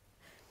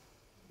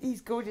 He's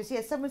gorgeous.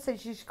 Yeah, someone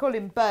said you should call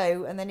him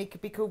Bo and then he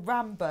could be called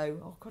Rambo.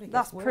 Oh, God, it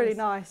That's gets pretty worse.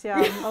 nice, yeah.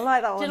 I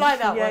like that one. Do you like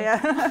that one?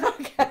 Yeah.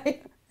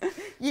 Okay.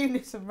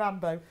 Eunice and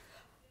Rambo.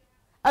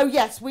 Oh,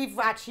 yes, we've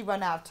actually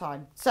run out of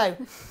time. So,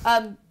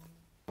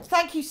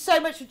 thank you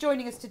so much for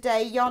joining us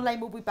today. Yarn Lane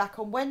will be back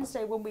on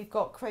Wednesday when we've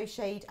got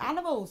crocheted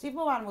animals, even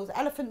more animals,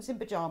 elephants in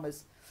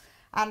pyjamas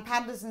and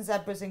pandas and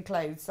zebras in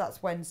clothes.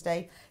 That's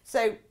Wednesday.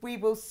 So we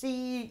will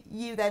see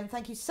you then.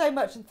 Thank you so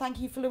much, and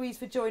thank you for Louise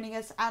for joining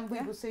us, and we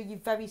will see you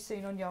very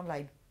soon on Yarn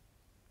Lane.